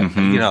jam.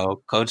 Mm-hmm.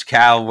 Coach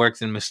Cal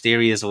works in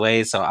mysterious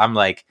ways. So I'm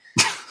like,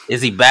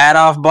 is he bad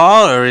off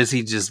ball or is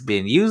he just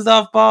being used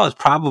off ball? It's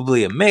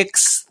probably a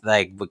mix.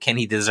 Like, but can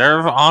he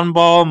deserve on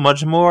ball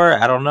much more?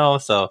 I don't know.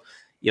 So,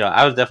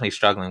 I was definitely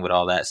struggling with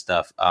all that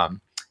stuff,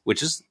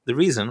 which is the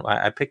reason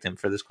why I picked him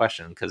for this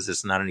question, because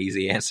it's not an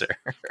easy answer.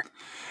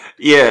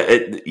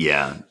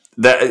 Yeah.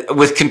 That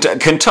with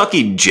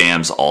Kentucky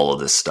jams all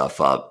of this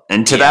stuff up,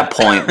 and to that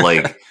point,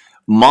 like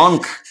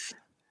Monk,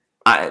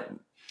 I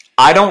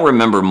don't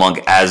remember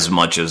Monk as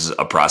much as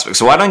a prospect.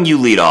 So why don't you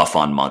lead off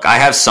on Monk? I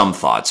have some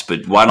thoughts,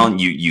 but why don't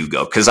you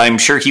go? Because I'm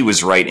sure he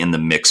was right in the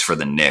mix for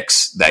the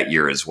Knicks that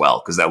year as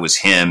well, because that was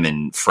him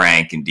and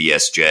Frank and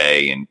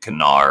DSJ and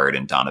Kennard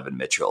and Donovan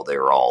Mitchell. They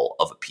were all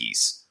of a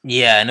piece.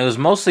 Yeah, and it was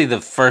mostly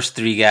the first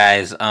 3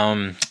 guys.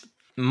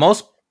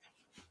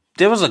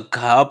 There was a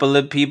couple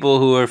of people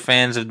who were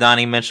fans of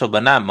Donnie Mitchell,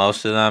 but not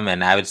most of them.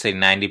 And I would say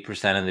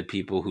 90% of the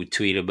people who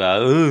tweet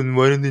about,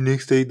 why did the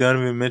Knicks take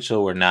Donovan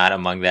Mitchell, were not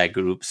among that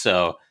group.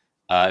 So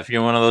if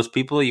you're one of those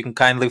people, you can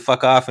kindly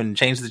fuck off and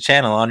change the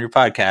channel on your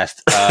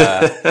podcast,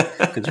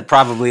 because you're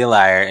probably a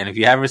liar. And if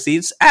you have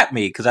receipts, at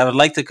me, because I would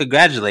like to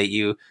congratulate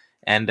you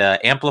and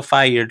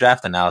amplify your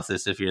draft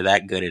analysis if you're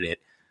that good at it.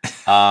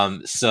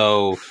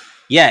 So,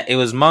 yeah, it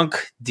was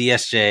Monk,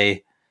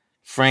 DSJ,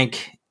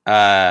 Frank,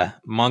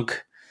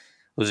 Monk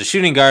was a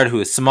shooting guard who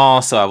is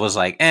small, so I was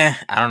like, I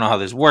don't know how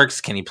this works.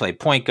 Can he play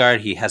point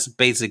guard? He has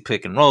basic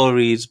pick and roll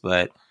reads,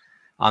 but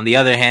on the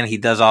other hand, he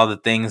does all the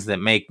things that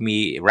make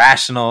me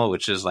irrational,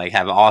 which is like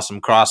have awesome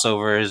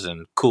crossovers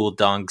and cool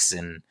dunks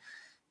and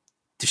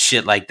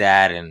shit like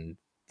that. And,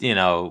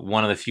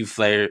 one of the few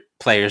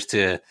players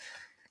to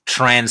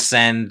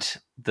transcend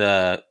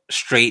the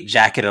straight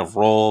jacket of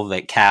role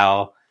that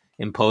Cal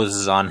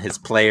imposes on his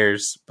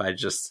players by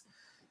just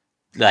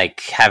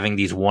like having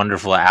these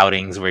wonderful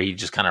outings where he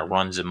just kind of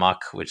runs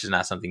amok, which is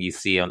not something you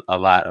see a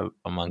lot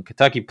among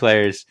Kentucky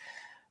players.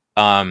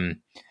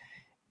 And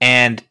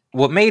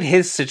what made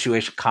his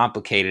situation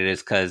complicated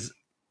is because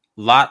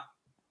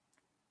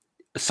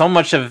so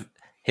much of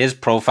his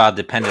profile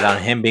depended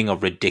on him being a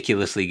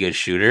ridiculously good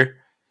shooter,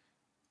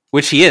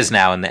 which he is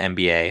now in the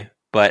NBA,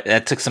 but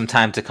that took some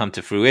time to come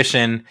to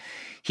fruition.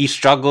 He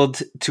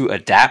struggled to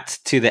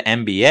adapt to the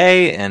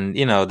NBA, and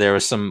there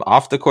was some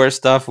off the court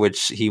stuff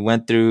which he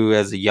went through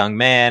as a young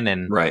man,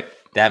 and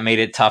that made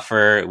it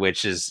tougher,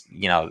 which is,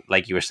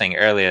 like you were saying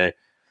earlier,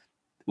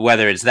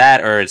 whether it's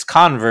that or it's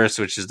converse,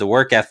 which is the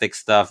work ethic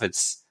stuff,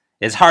 it's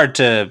hard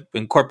to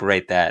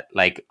incorporate that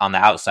like on the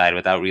outside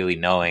without really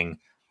knowing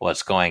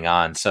what's going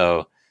on.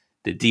 So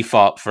the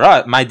default for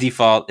us, my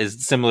default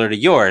is similar to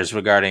yours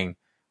regarding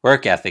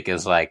work ethic,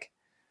 is like,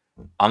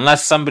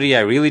 unless somebody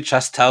I really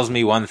trust tells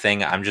me one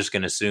thing, I'm just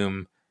going to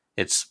assume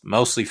it's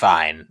mostly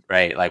fine,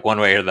 right? Like one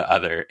way or the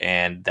other.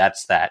 And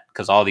that's that,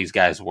 because all these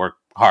guys work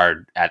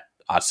hard at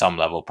some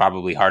level,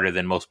 probably harder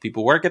than most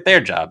people work at their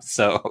jobs.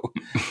 So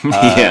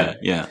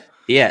yeah.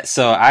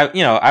 So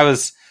I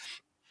was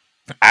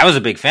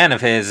a big fan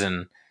of his,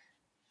 and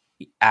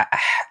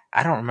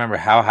I don't remember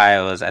how high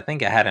I was. I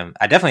think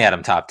I definitely had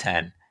him top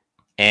 10,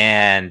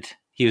 and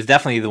he was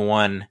definitely the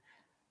one.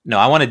 No,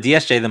 I wanted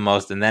DSJ the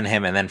most, and then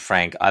him, and then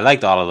Frank. I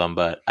liked all of them,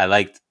 but I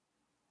liked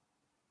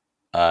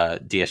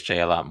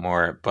DSJ a lot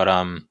more. But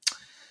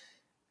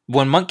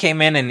when Monk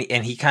came in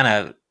and he kind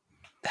of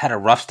had a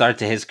rough start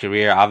to his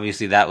career,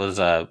 obviously that was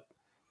a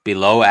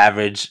below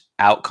average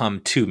outcome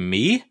to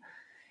me.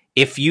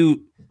 If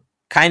you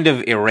kind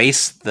of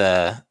erase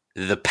the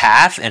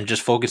path and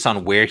just focus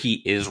on where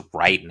he is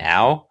right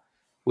now,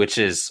 which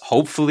is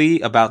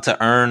hopefully about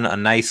to earn a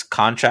nice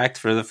contract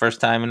for the first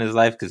time in his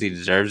life, because he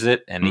deserves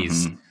it, and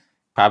he's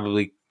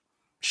probably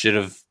should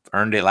have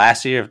earned it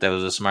last year if that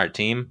was a smart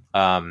team.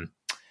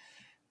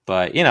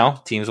 But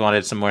teams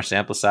wanted some more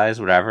sample size,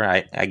 whatever.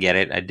 I get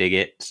it, I dig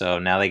it. So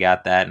now they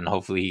got that, and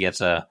hopefully he gets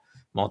a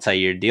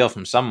multi-year deal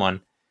from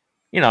someone.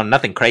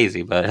 Nothing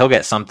crazy, but he'll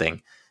get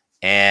something.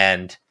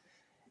 And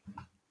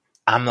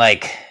I'm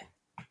like,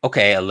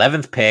 okay,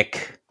 11th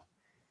pick.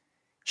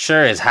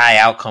 Sure, his high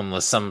outcome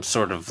was some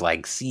sort of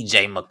like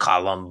CJ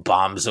McCollum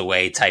bombs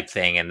away type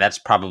thing, and that's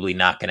probably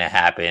not going to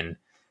happen.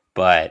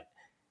 But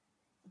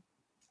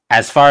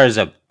as far as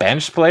a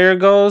bench player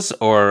goes,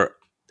 or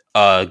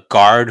a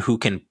guard who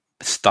can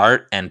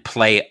start and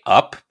play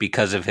up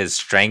because of his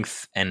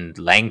strength and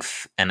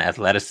length and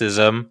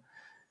athleticism,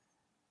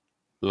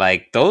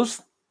 like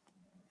those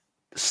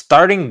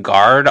starting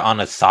guard on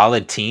a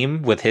solid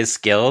team with his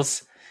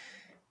skills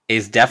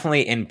is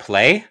definitely in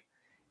play.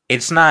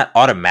 It's not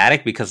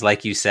automatic because,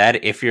 like you said,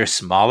 if you're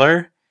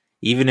smaller,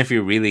 even if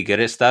you're really good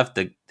at stuff,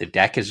 the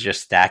deck is just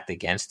stacked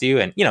against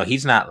you. And,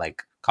 he's not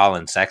like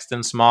Colin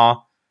Sexton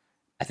small.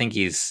 I think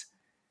he's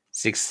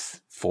 6'4",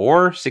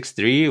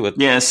 6'3", with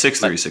 6'3",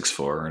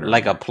 6'4",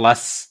 like a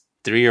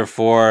 +3 or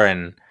 4.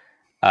 And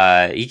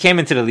he came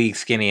into the league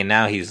skinny, and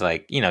now he's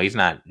like, he's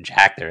not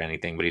jacked or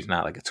anything, but he's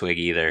not like a twig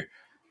either.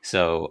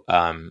 So,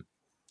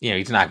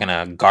 he's not going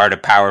to guard a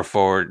power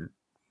forward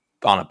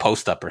on a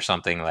post up or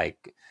something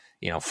like,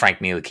 Frank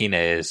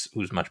Ntilikina is,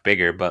 who's much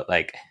bigger. But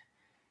like,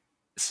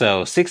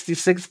 so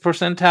 66th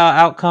percentile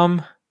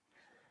outcome,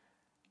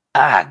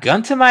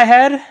 gun to my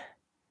head,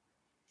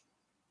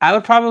 I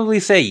would probably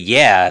say,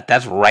 yeah,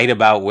 that's right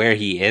about where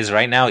he is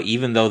right now,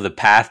 even though the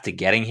path to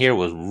getting here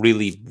was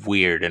really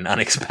weird and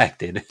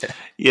unexpected.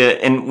 Yeah,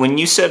 and when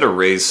you said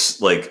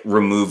erase, like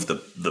remove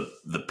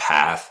the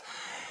path,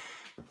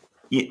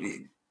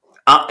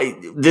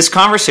 this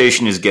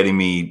conversation is getting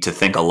me to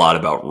think a lot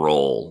about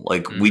role.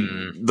 Like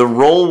the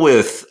role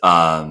with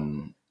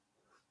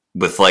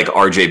like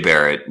RJ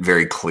Barrett,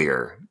 very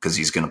clear because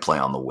he's going to play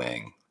on the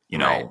wing.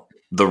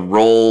 The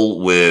role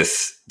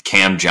with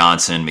Cam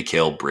Johnson,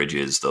 Mikal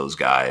Bridges, those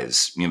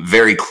guys,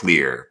 very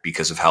clear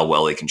because of how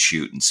well they can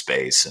shoot in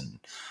space, and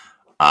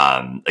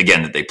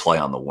again that they play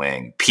on the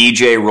wing.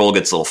 PJ role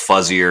gets a little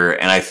fuzzier,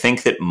 and I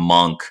think that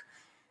Monk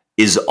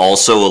is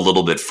also a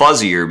little bit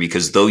fuzzier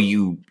because though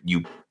you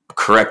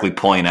correctly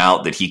point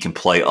out that he can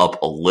play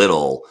up a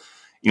little,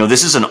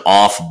 this is an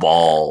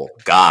off-ball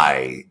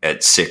guy at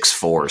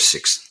 6'4",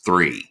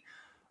 6'3".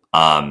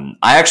 I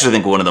actually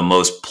think one of the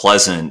most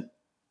pleasant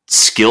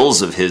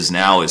skills of his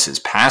now is his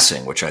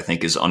passing, which I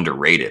think is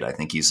underrated. I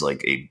think he's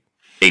like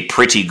a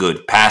pretty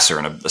good passer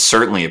and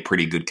certainly a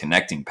pretty good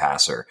connecting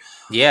passer.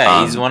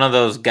 Yeah, he's one of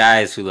those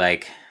guys who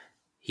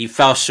he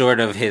fell short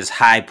of his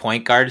high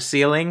point guard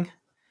ceiling,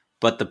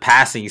 but the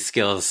passing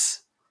skills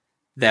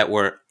that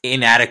were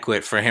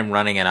inadequate for him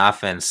running an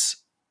offense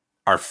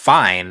are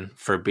fine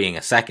for being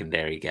a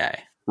secondary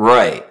guy.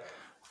 Right.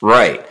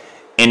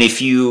 And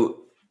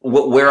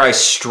where I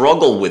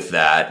struggle with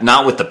that,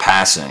 not with the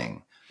passing,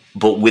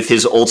 but with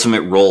his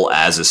ultimate role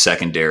as a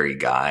secondary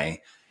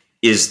guy,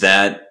 is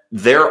that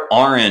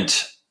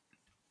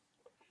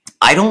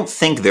I don't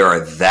think there are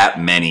that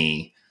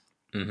many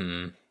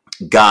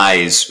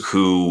guys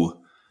who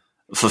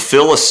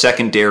fulfill a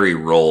secondary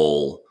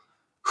role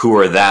who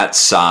are that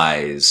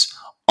size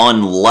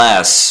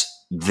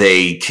unless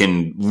they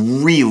can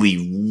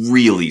really,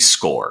 really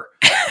score.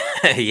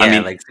 Yeah, I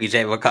mean, like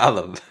CJ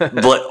McCollum.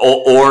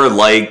 or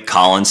like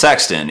Colin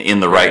Sexton in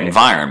the right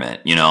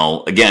environment. You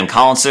know, again,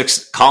 Colin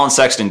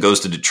Sexton goes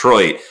to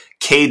Detroit.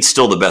 Cade's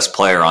still the best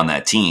player on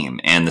that team,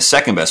 and the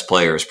second best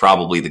player is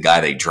probably the guy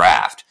they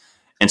draft.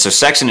 And so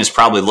Sexton is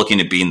probably looking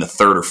at being the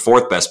third or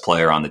fourth best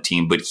player on the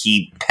team, but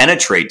he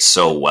penetrates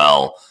so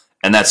well,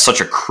 and that's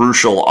such a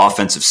crucial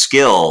offensive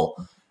skill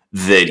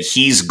that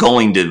he's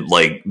going to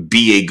like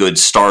be a good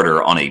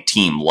starter on a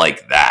team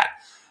like that.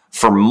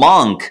 For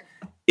Monk,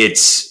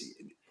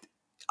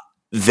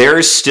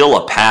 there's still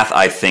a path,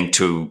 I think,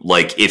 to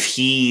like if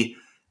he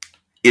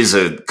is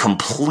a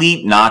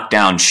complete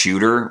knockdown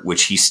shooter,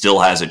 which he still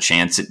has a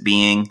chance at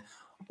being,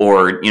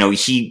 or, you know,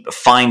 he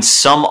finds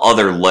some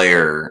other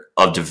layer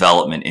of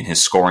development in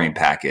his scoring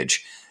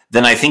package,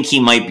 then I think he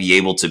might be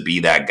able to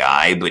be that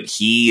guy. But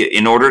he,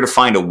 in order to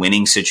find a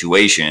winning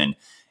situation,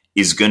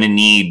 is going to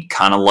need,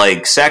 kind of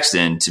like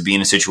Sexton, to be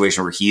in a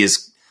situation where he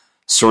is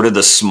sort of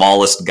the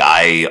smallest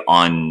guy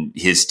on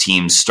his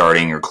team's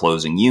starting or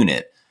closing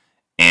unit.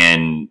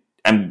 And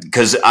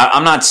because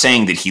I'm not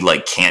saying that he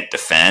like can't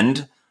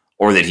defend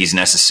or that he's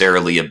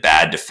necessarily a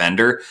bad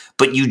defender,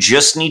 but you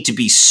just need to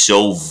be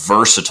so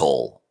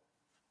versatile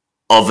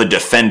of a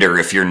defender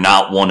if you're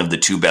not one of the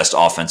two best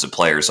offensive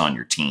players on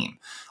your team.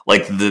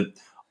 Like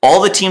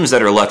all the teams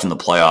that are left in the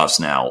playoffs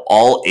now,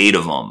 all 8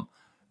 of them,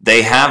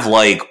 they have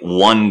like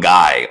one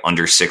guy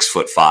under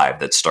 6'5"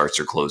 that starts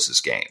or closes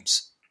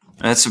games.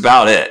 And that's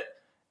about it.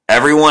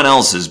 Everyone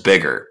else is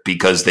bigger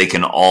because they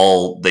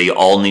all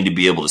need to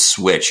be able to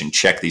switch and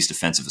check these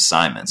defensive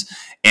assignments.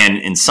 And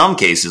in some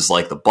cases,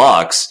 like the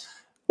Bucks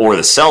or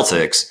the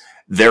Celtics,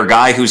 their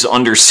guy who's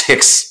under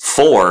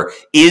 6'4"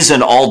 is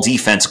an all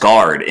defense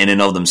guard in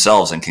and of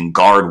themselves and can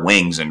guard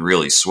wings and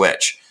really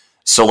switch.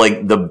 So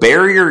like the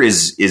barrier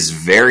is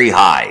very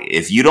high.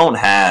 If you don't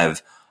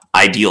have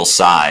ideal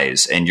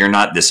size and you're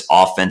not this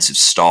offensive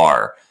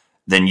star,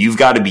 then you've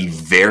got to be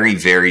very,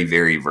 very,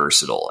 very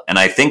versatile. And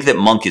I think that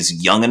Monk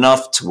is young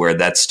enough to where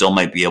that still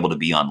might be able to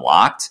be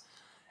unlocked.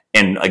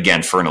 And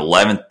again, for an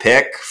 11th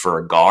pick for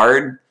a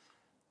guard,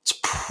 it's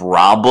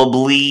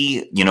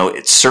probably, you know,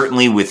 it's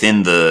certainly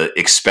within the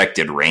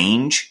expected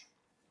range.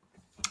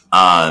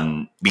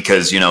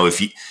 Because, you know, if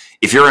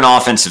you're an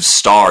offensive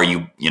star,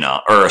 you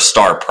know, or a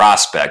star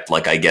prospect,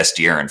 like I guess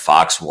De'Aaron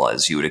Fox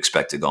was, you would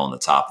expect to go in the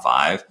top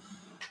 5.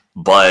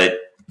 But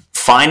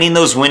finding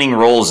those winning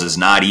roles is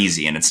not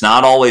easy, and it's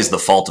not always the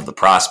fault of the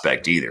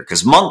prospect either,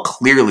 because Monk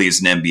clearly is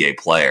an NBA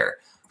player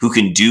who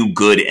can do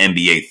good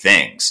NBA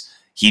things.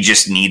 He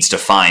just needs to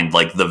find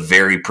like the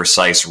very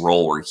precise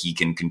role where he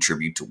can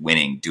contribute to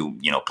winning,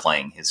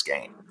 playing his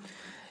game.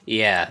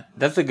 Yeah,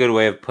 that's a good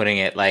way of putting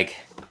it. Like,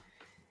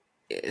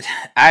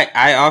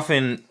 I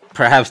often,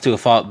 perhaps to a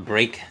fault,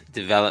 break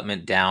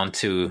development down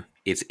to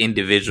its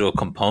individual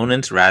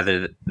components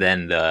rather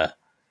than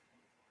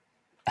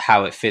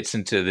how it fits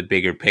into the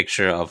bigger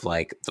picture of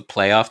like the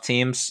playoff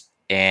teams.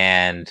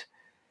 And,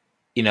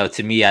 you know,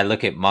 to me, I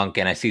look at Monk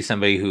and I see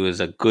somebody who is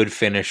a good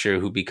finisher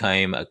who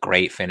became a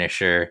great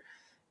finisher,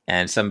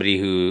 and somebody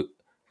who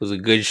was a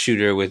good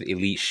shooter with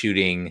elite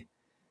shooting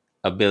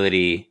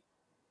ability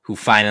who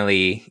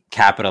finally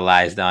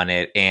capitalized on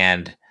it.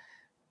 And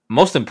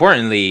most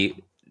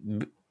importantly,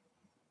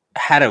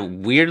 had a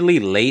weirdly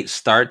late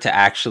start to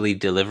actually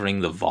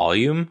delivering the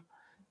volume.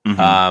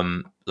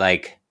 Mm-hmm.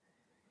 Like,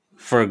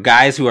 for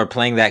guys who are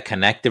playing that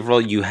connective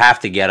role, you have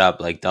to get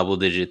up like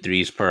double-digit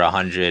threes per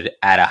 100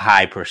 at a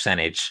high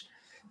percentage.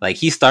 Like,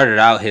 he started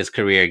out his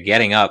career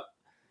getting up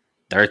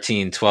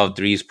 13, 12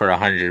 threes per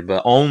 100,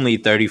 but only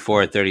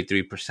 34 or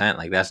 33%.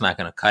 Like, that's not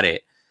going to cut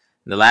it.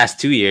 In the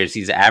last 2 years,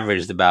 he's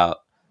averaged about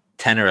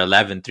 10 or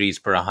 11 threes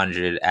per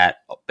 100 at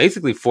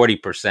basically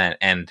 40%.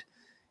 And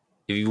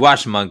if you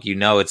watch Monk, you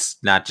know it's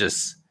not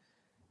just,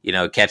 you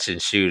know, catch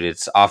and shoot.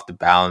 It's off the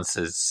balance.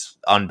 It's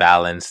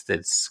unbalanced.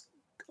 It's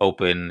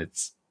open.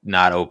 It's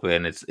not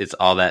open. It's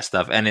all that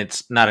stuff. And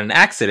it's not an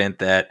accident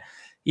that,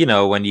 you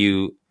know, when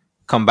you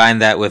combine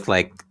that with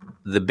like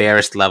the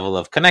barest level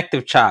of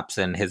connective chops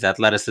and his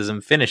athleticism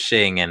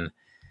finishing, and,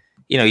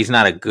 you know, he's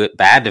not a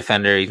bad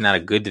defender. He's not a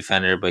good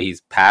defender, but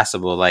he's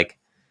passable. Like,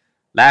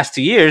 last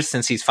 2 years,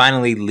 since he's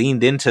finally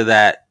leaned into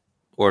that,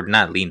 or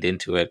not leaned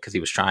into it because he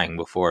was trying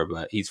before,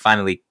 but he's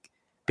finally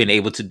been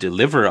able to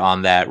deliver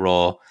on that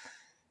role.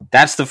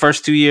 That's the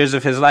first 2 years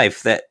of his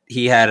life that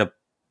he had a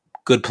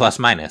good plus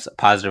minus, a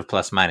positive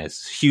plus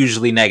minus.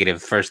 Hugely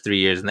negative first 3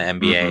 years in the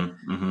NBA.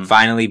 Mm-hmm, mm-hmm.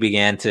 Finally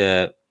began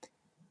to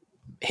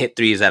hit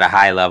threes at a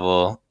high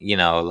level. You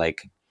know,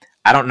 like,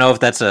 I don't know if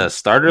that's a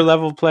starter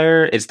level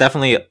player. It's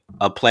definitely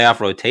a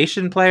playoff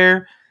rotation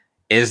player.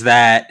 Is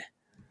that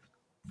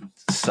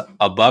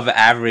above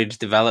average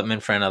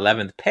development for an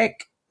 11th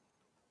pick?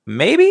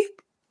 Maybe.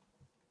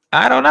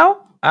 I don't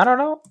know.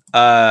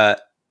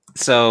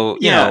 So,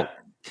 you know,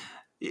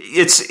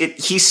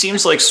 he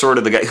seems like sort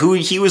of the guy who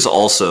he was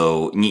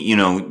also, you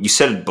know, you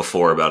said it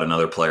before about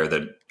another player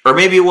that, or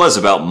maybe it was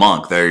about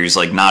Monk, that he's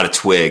like not a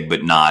twig,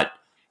 but not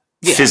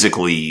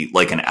physically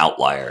like an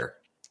outlier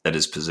at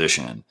his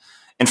position.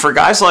 And for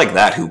guys like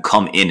that who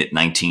come in at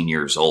 19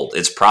 years old,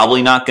 it's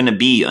probably not going to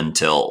be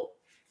until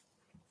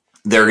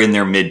they're in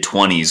their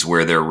mid-20s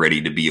where they're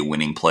ready to be a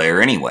winning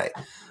player anyway.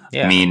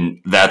 Yeah. I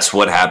mean, that's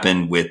what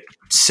happened with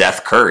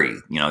Seth Curry.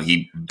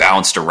 He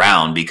bounced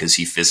around because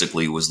he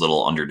physically was a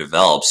little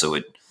underdeveloped, so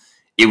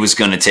it was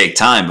going to take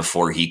time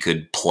before he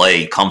could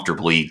play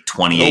comfortably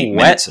 28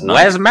 minutes a night.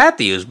 Wes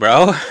Matthews,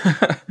 bro.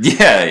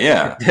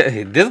 Yeah.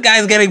 This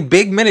guy's getting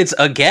big minutes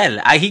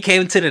again. He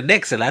came to the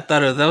Knicks, and I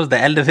thought that was the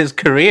end of his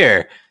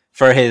career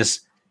for his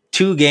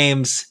 2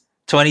 games,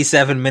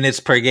 27 minutes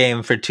per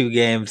game for 2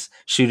 games,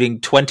 shooting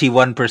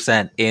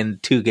 21% in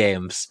 2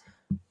 games.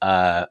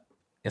 A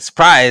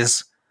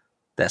surprise,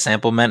 that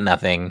sample meant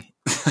nothing.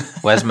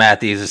 Wes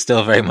Matthews is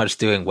still very much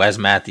doing Wes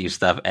Matthews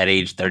stuff at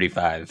age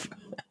 35.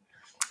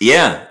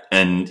 Yeah,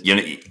 and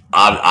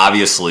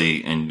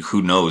obviously, and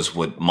who knows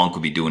what Monk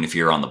would be doing if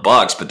you're on the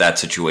Bucks, but that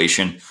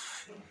situation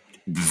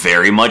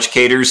very much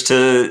caters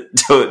to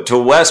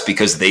Wes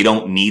because they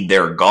don't need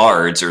their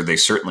guards, or they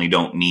certainly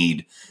don't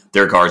need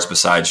their guards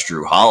besides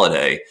Drew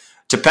Holiday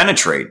to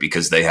penetrate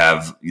because they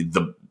have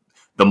the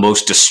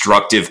most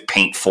destructive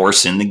paint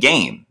force in the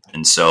game.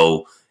 And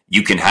so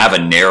you can have a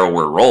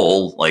narrower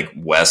role like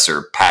Wes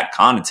or Pat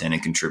Connaughton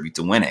and contribute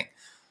to winning.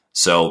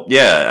 So,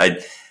 yeah,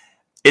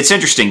 it's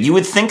interesting. You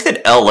would think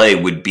that LA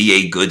would be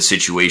a good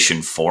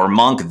situation for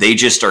Monk. They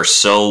just are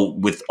so,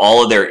 with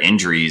all of their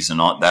injuries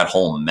and all that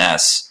whole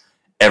mess,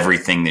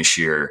 everything this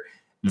year,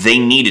 they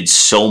needed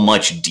so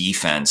much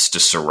defense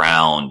to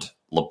surround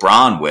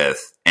LeBron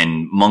with,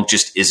 and Monk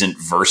just isn't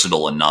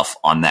versatile enough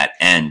on that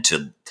end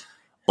to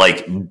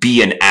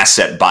be an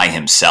asset by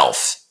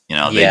himself.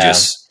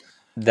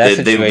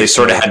 They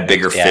sort of had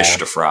bigger fish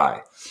to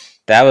fry.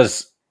 That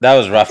was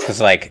rough because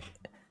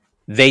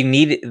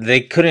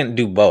they couldn't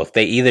do both.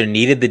 They either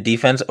needed the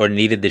defense or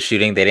needed the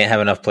shooting. They didn't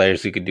have enough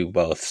players who could do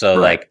both. So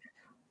right.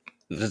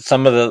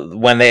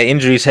 When the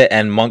injuries hit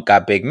and Monk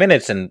got big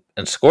minutes and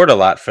scored a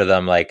lot for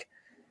them,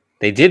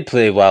 they did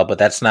play well, but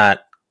that's not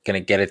going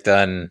to get it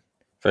done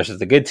versus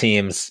the good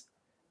teams.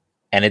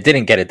 And it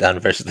didn't get it done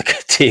versus the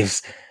good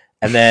teams.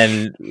 And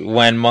then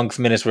when Monk's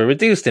minutes were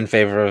reduced in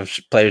favor of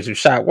players who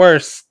shot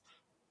worse,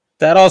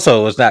 that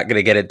also was not going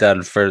to get it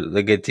done for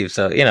the good team.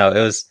 So, it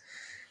was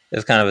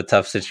kind of a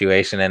tough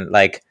situation. And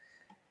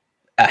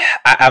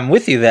I'm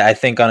with you that I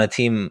think on a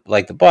team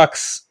like the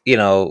Bucks,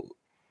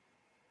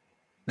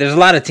 there's a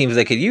lot of teams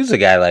that could use a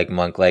guy like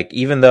Monk.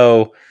 Even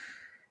though,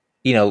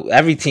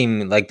 every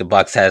team like the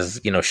Bucks has,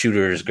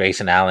 shooters,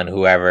 Grayson Allen,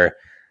 whoever.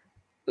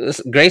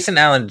 Grayson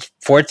Allen,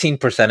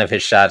 14% of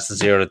his shots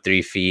 0 to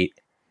 3 feet.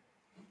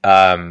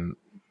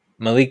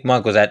 Malik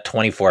Monk was at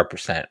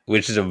 24%,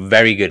 which is a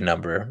very good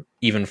number,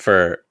 even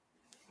for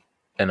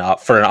an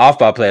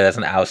off-ball player. That's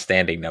an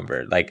outstanding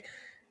number.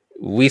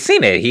 We've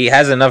seen it. He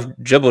has enough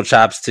dribble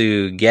chops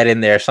to get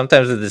in there.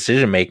 Sometimes the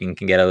decision making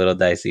can get a little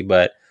dicey,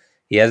 but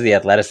he has the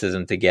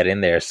athleticism to get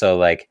in there.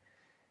 So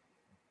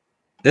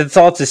that's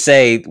all to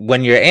say,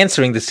 when you're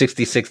answering the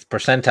 66th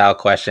percentile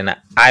question,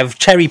 I've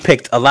cherry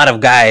picked a lot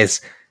of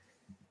guys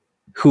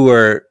who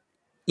are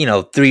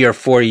 3 or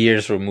 4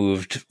 years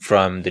removed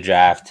from the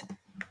draft.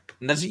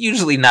 And that's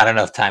usually not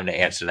enough time to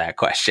answer that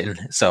question.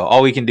 So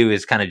all we can do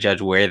is kind of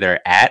judge where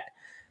they're at.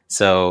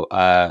 So,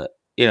 the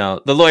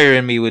lawyer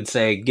in me would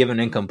say, given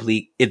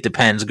incomplete, it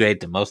depends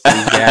grade to most of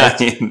these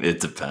guys. It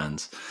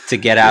depends. To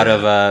get out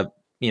of,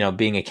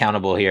 being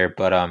accountable here.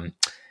 But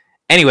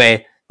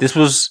anyway, this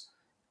was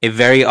a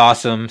very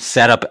awesome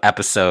setup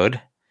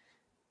episode.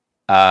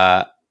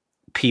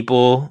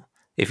 People,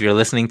 if you're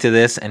listening to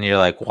this and you're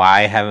like,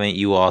 why haven't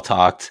you all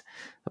talked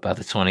about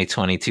the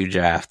 2022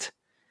 draft?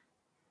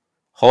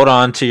 Hold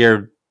on to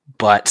your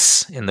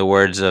butts, in the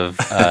words of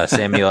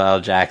Samuel L.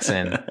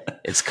 Jackson.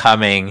 It's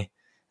coming.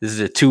 This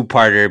is a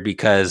 2-parter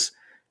because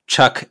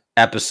Chuck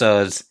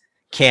episodes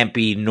can't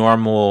be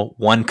normal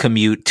 1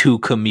 commute, 2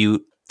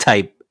 commute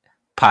type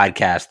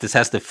podcast. This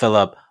has to fill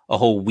up a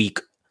whole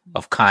week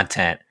of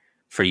content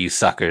for you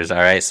suckers, all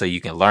right? So you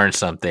can learn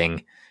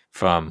something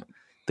from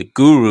the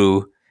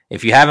guru.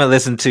 If you haven't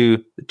listened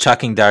to the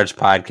Chucking Darts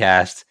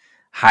podcast,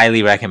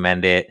 highly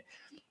recommend it.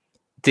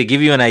 To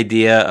give you an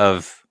idea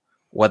of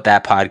what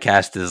that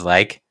podcast is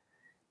like,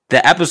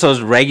 the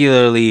episodes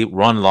regularly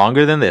run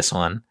longer than this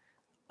one.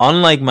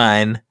 Unlike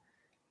mine,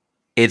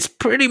 it's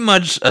pretty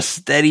much a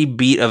steady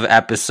beat of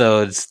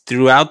episodes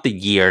throughout the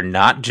year,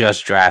 not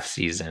just draft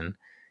season.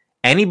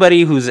 I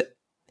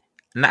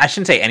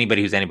shouldn't say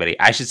anybody who's anybody.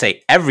 I should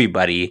say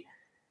everybody.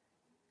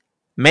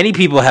 Many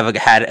people have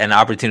had an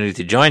opportunity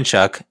to join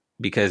Chuck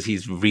because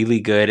he's really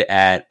good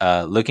at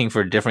looking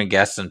for different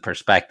guests and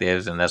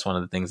perspectives. And that's one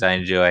of the things I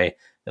enjoy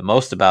the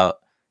most about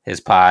his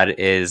pod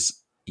is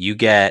you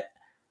get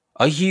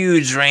a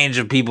huge range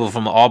of people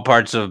from all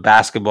parts of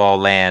basketball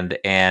land.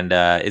 And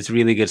it's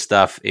really good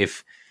stuff.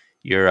 If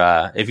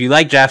you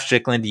like Draft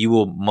Strickland, you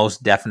will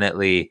most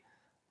definitely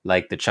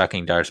like the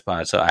Chucking Darts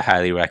pod. So I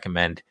highly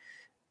recommend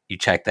you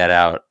check that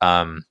out.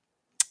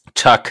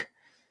 Chuck,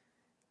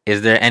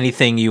 is there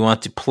anything you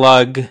want to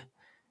plug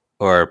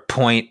or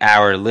point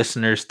our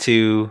listeners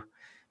to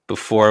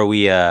before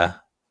we head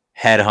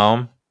head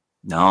home?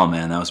 No,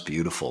 man, that was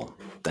beautiful.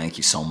 Thank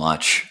you so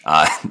much.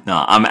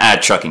 No, I'm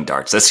at Chucking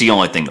Darts. That's the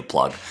only thing to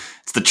plug.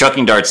 It's the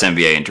Chucking Darts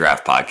NBA and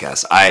Draft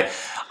podcast.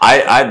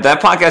 That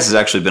podcast has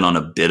actually been on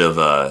a bit of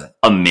a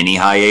mini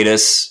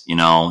hiatus. You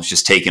know, it's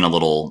just taking a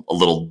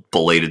little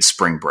belated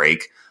spring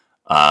break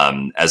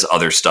as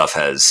other stuff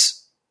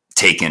has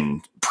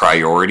taken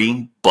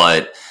priority.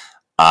 But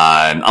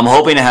I'm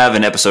hoping to have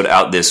an episode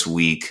out this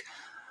week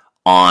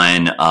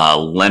on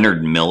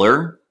Leonard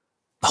Miller,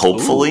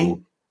 hopefully.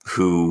 Ooh.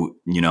 Who,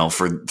 you know,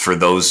 for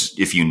those,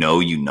 if you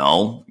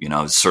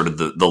know, sort of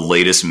the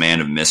latest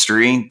man of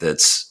mystery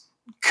that's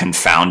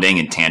confounding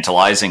and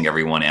tantalizing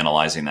everyone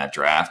analyzing that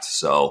draft.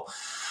 So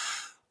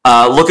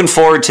looking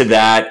forward to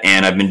that.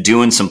 And I've been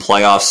doing some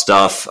playoff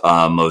stuff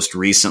most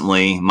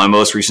recently. My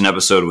most recent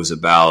episode was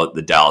about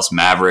the Dallas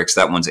Mavericks.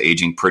 That one's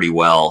aging pretty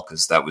well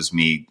because that was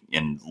me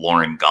and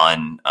Lauren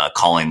Gunn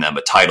calling them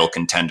a title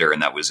contender,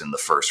 and that was in the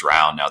first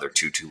round. Now they're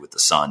 2-2 with the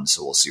Suns,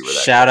 so we'll see where that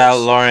Shout goes. out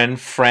Lauren,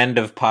 friend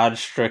of Pod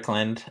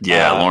Strickland.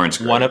 Yeah, Lauren's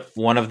great.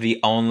 One of the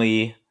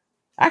only...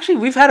 Actually,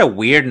 we've had a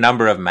weird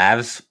number of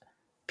Mavs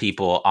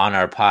people on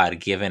our pod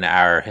given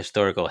our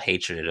historical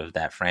hatred of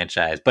that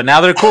franchise, but now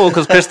they're cool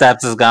because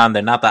Kristaps is gone.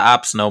 They're not the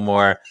ops no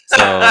more,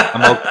 so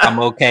I'm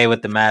okay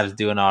with the Mavs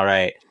doing all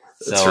right.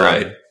 So, that's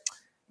right.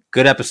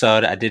 Good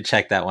episode. I did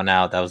check that one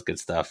out. That was good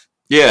stuff.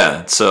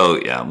 Yeah.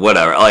 So yeah,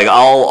 whatever. Like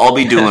I'll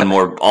be doing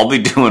more. I'll be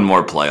doing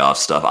more playoff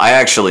stuff. I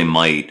actually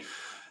might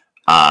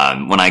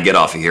when I get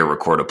off of here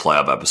record a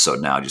playoff episode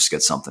now. Just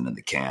get something in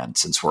the can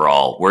since we're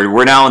now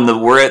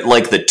we're at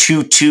like the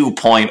 2-2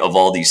 point of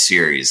all these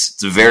series.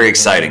 It's a very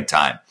exciting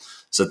time.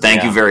 So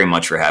thank you very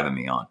much for having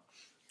me on.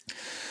 All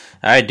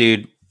right,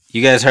 dude.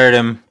 You guys heard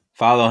him.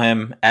 Follow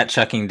him at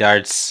Chucking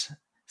Darts.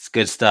 It's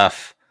good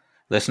stuff.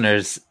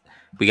 Listeners,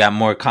 we got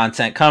more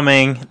content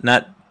coming.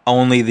 Not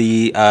only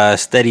the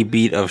steady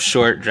beat of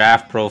short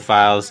draft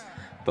profiles,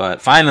 but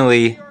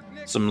finally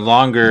some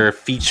longer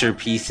feature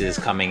pieces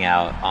coming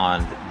out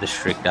on the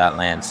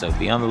Strick.land. So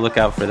be on the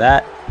lookout for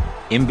that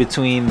in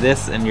between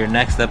this and your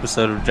next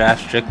episode of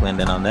Draft Strickland.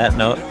 And on that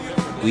note,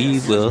 we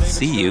will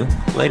see you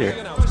later.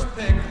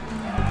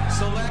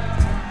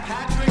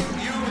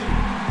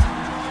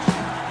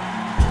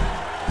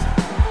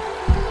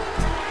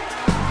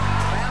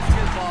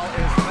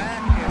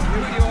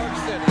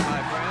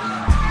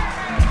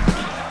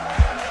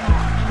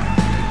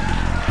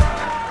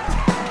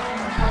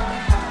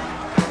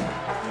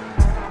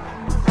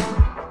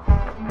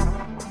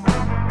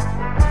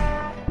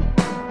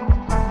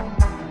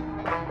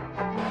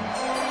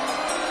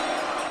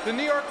 The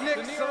New York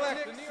Knicks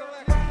select.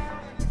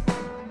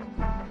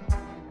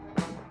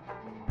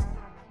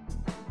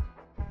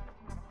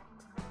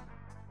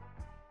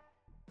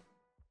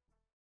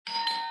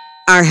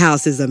 Our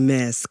house is a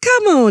mess.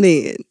 Come on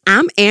in.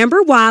 I'm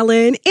Amber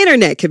Wallen,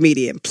 internet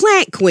comedian,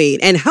 plant queen,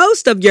 and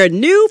host of your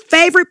new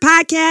favorite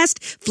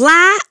podcast,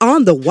 Fly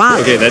on the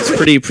Wallen. Okay, that's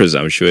pretty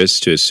presumptuous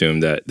to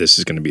assume that this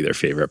is going to be their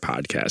favorite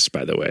podcast,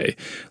 by the way.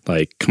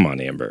 Like, come on,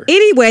 Amber.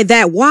 Anyway,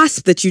 that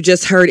wasp that you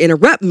just heard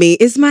interrupt me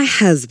is my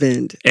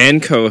husband.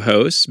 And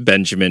co-host,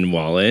 Benjamin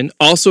Wallen,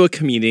 also a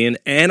comedian,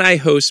 and I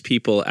host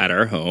people at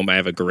our home. I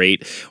have a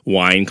great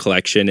wine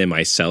collection in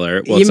my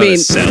cellar. Well, you mean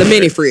the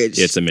mini fridge?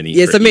 It's a mini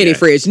fridge. It's a mini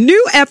fridge.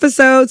 New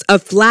episodes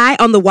of Fly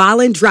on the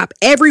Wallen drop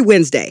every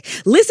Wednesday.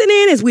 Listen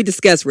in as we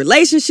discuss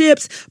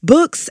relationships,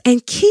 books,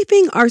 and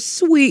keeping our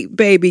sweet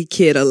baby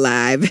kid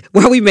alive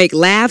while we make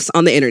laughs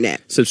on the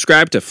internet.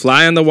 Subscribe to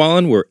Fly on the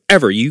Wallen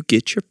wherever you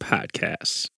get your podcasts.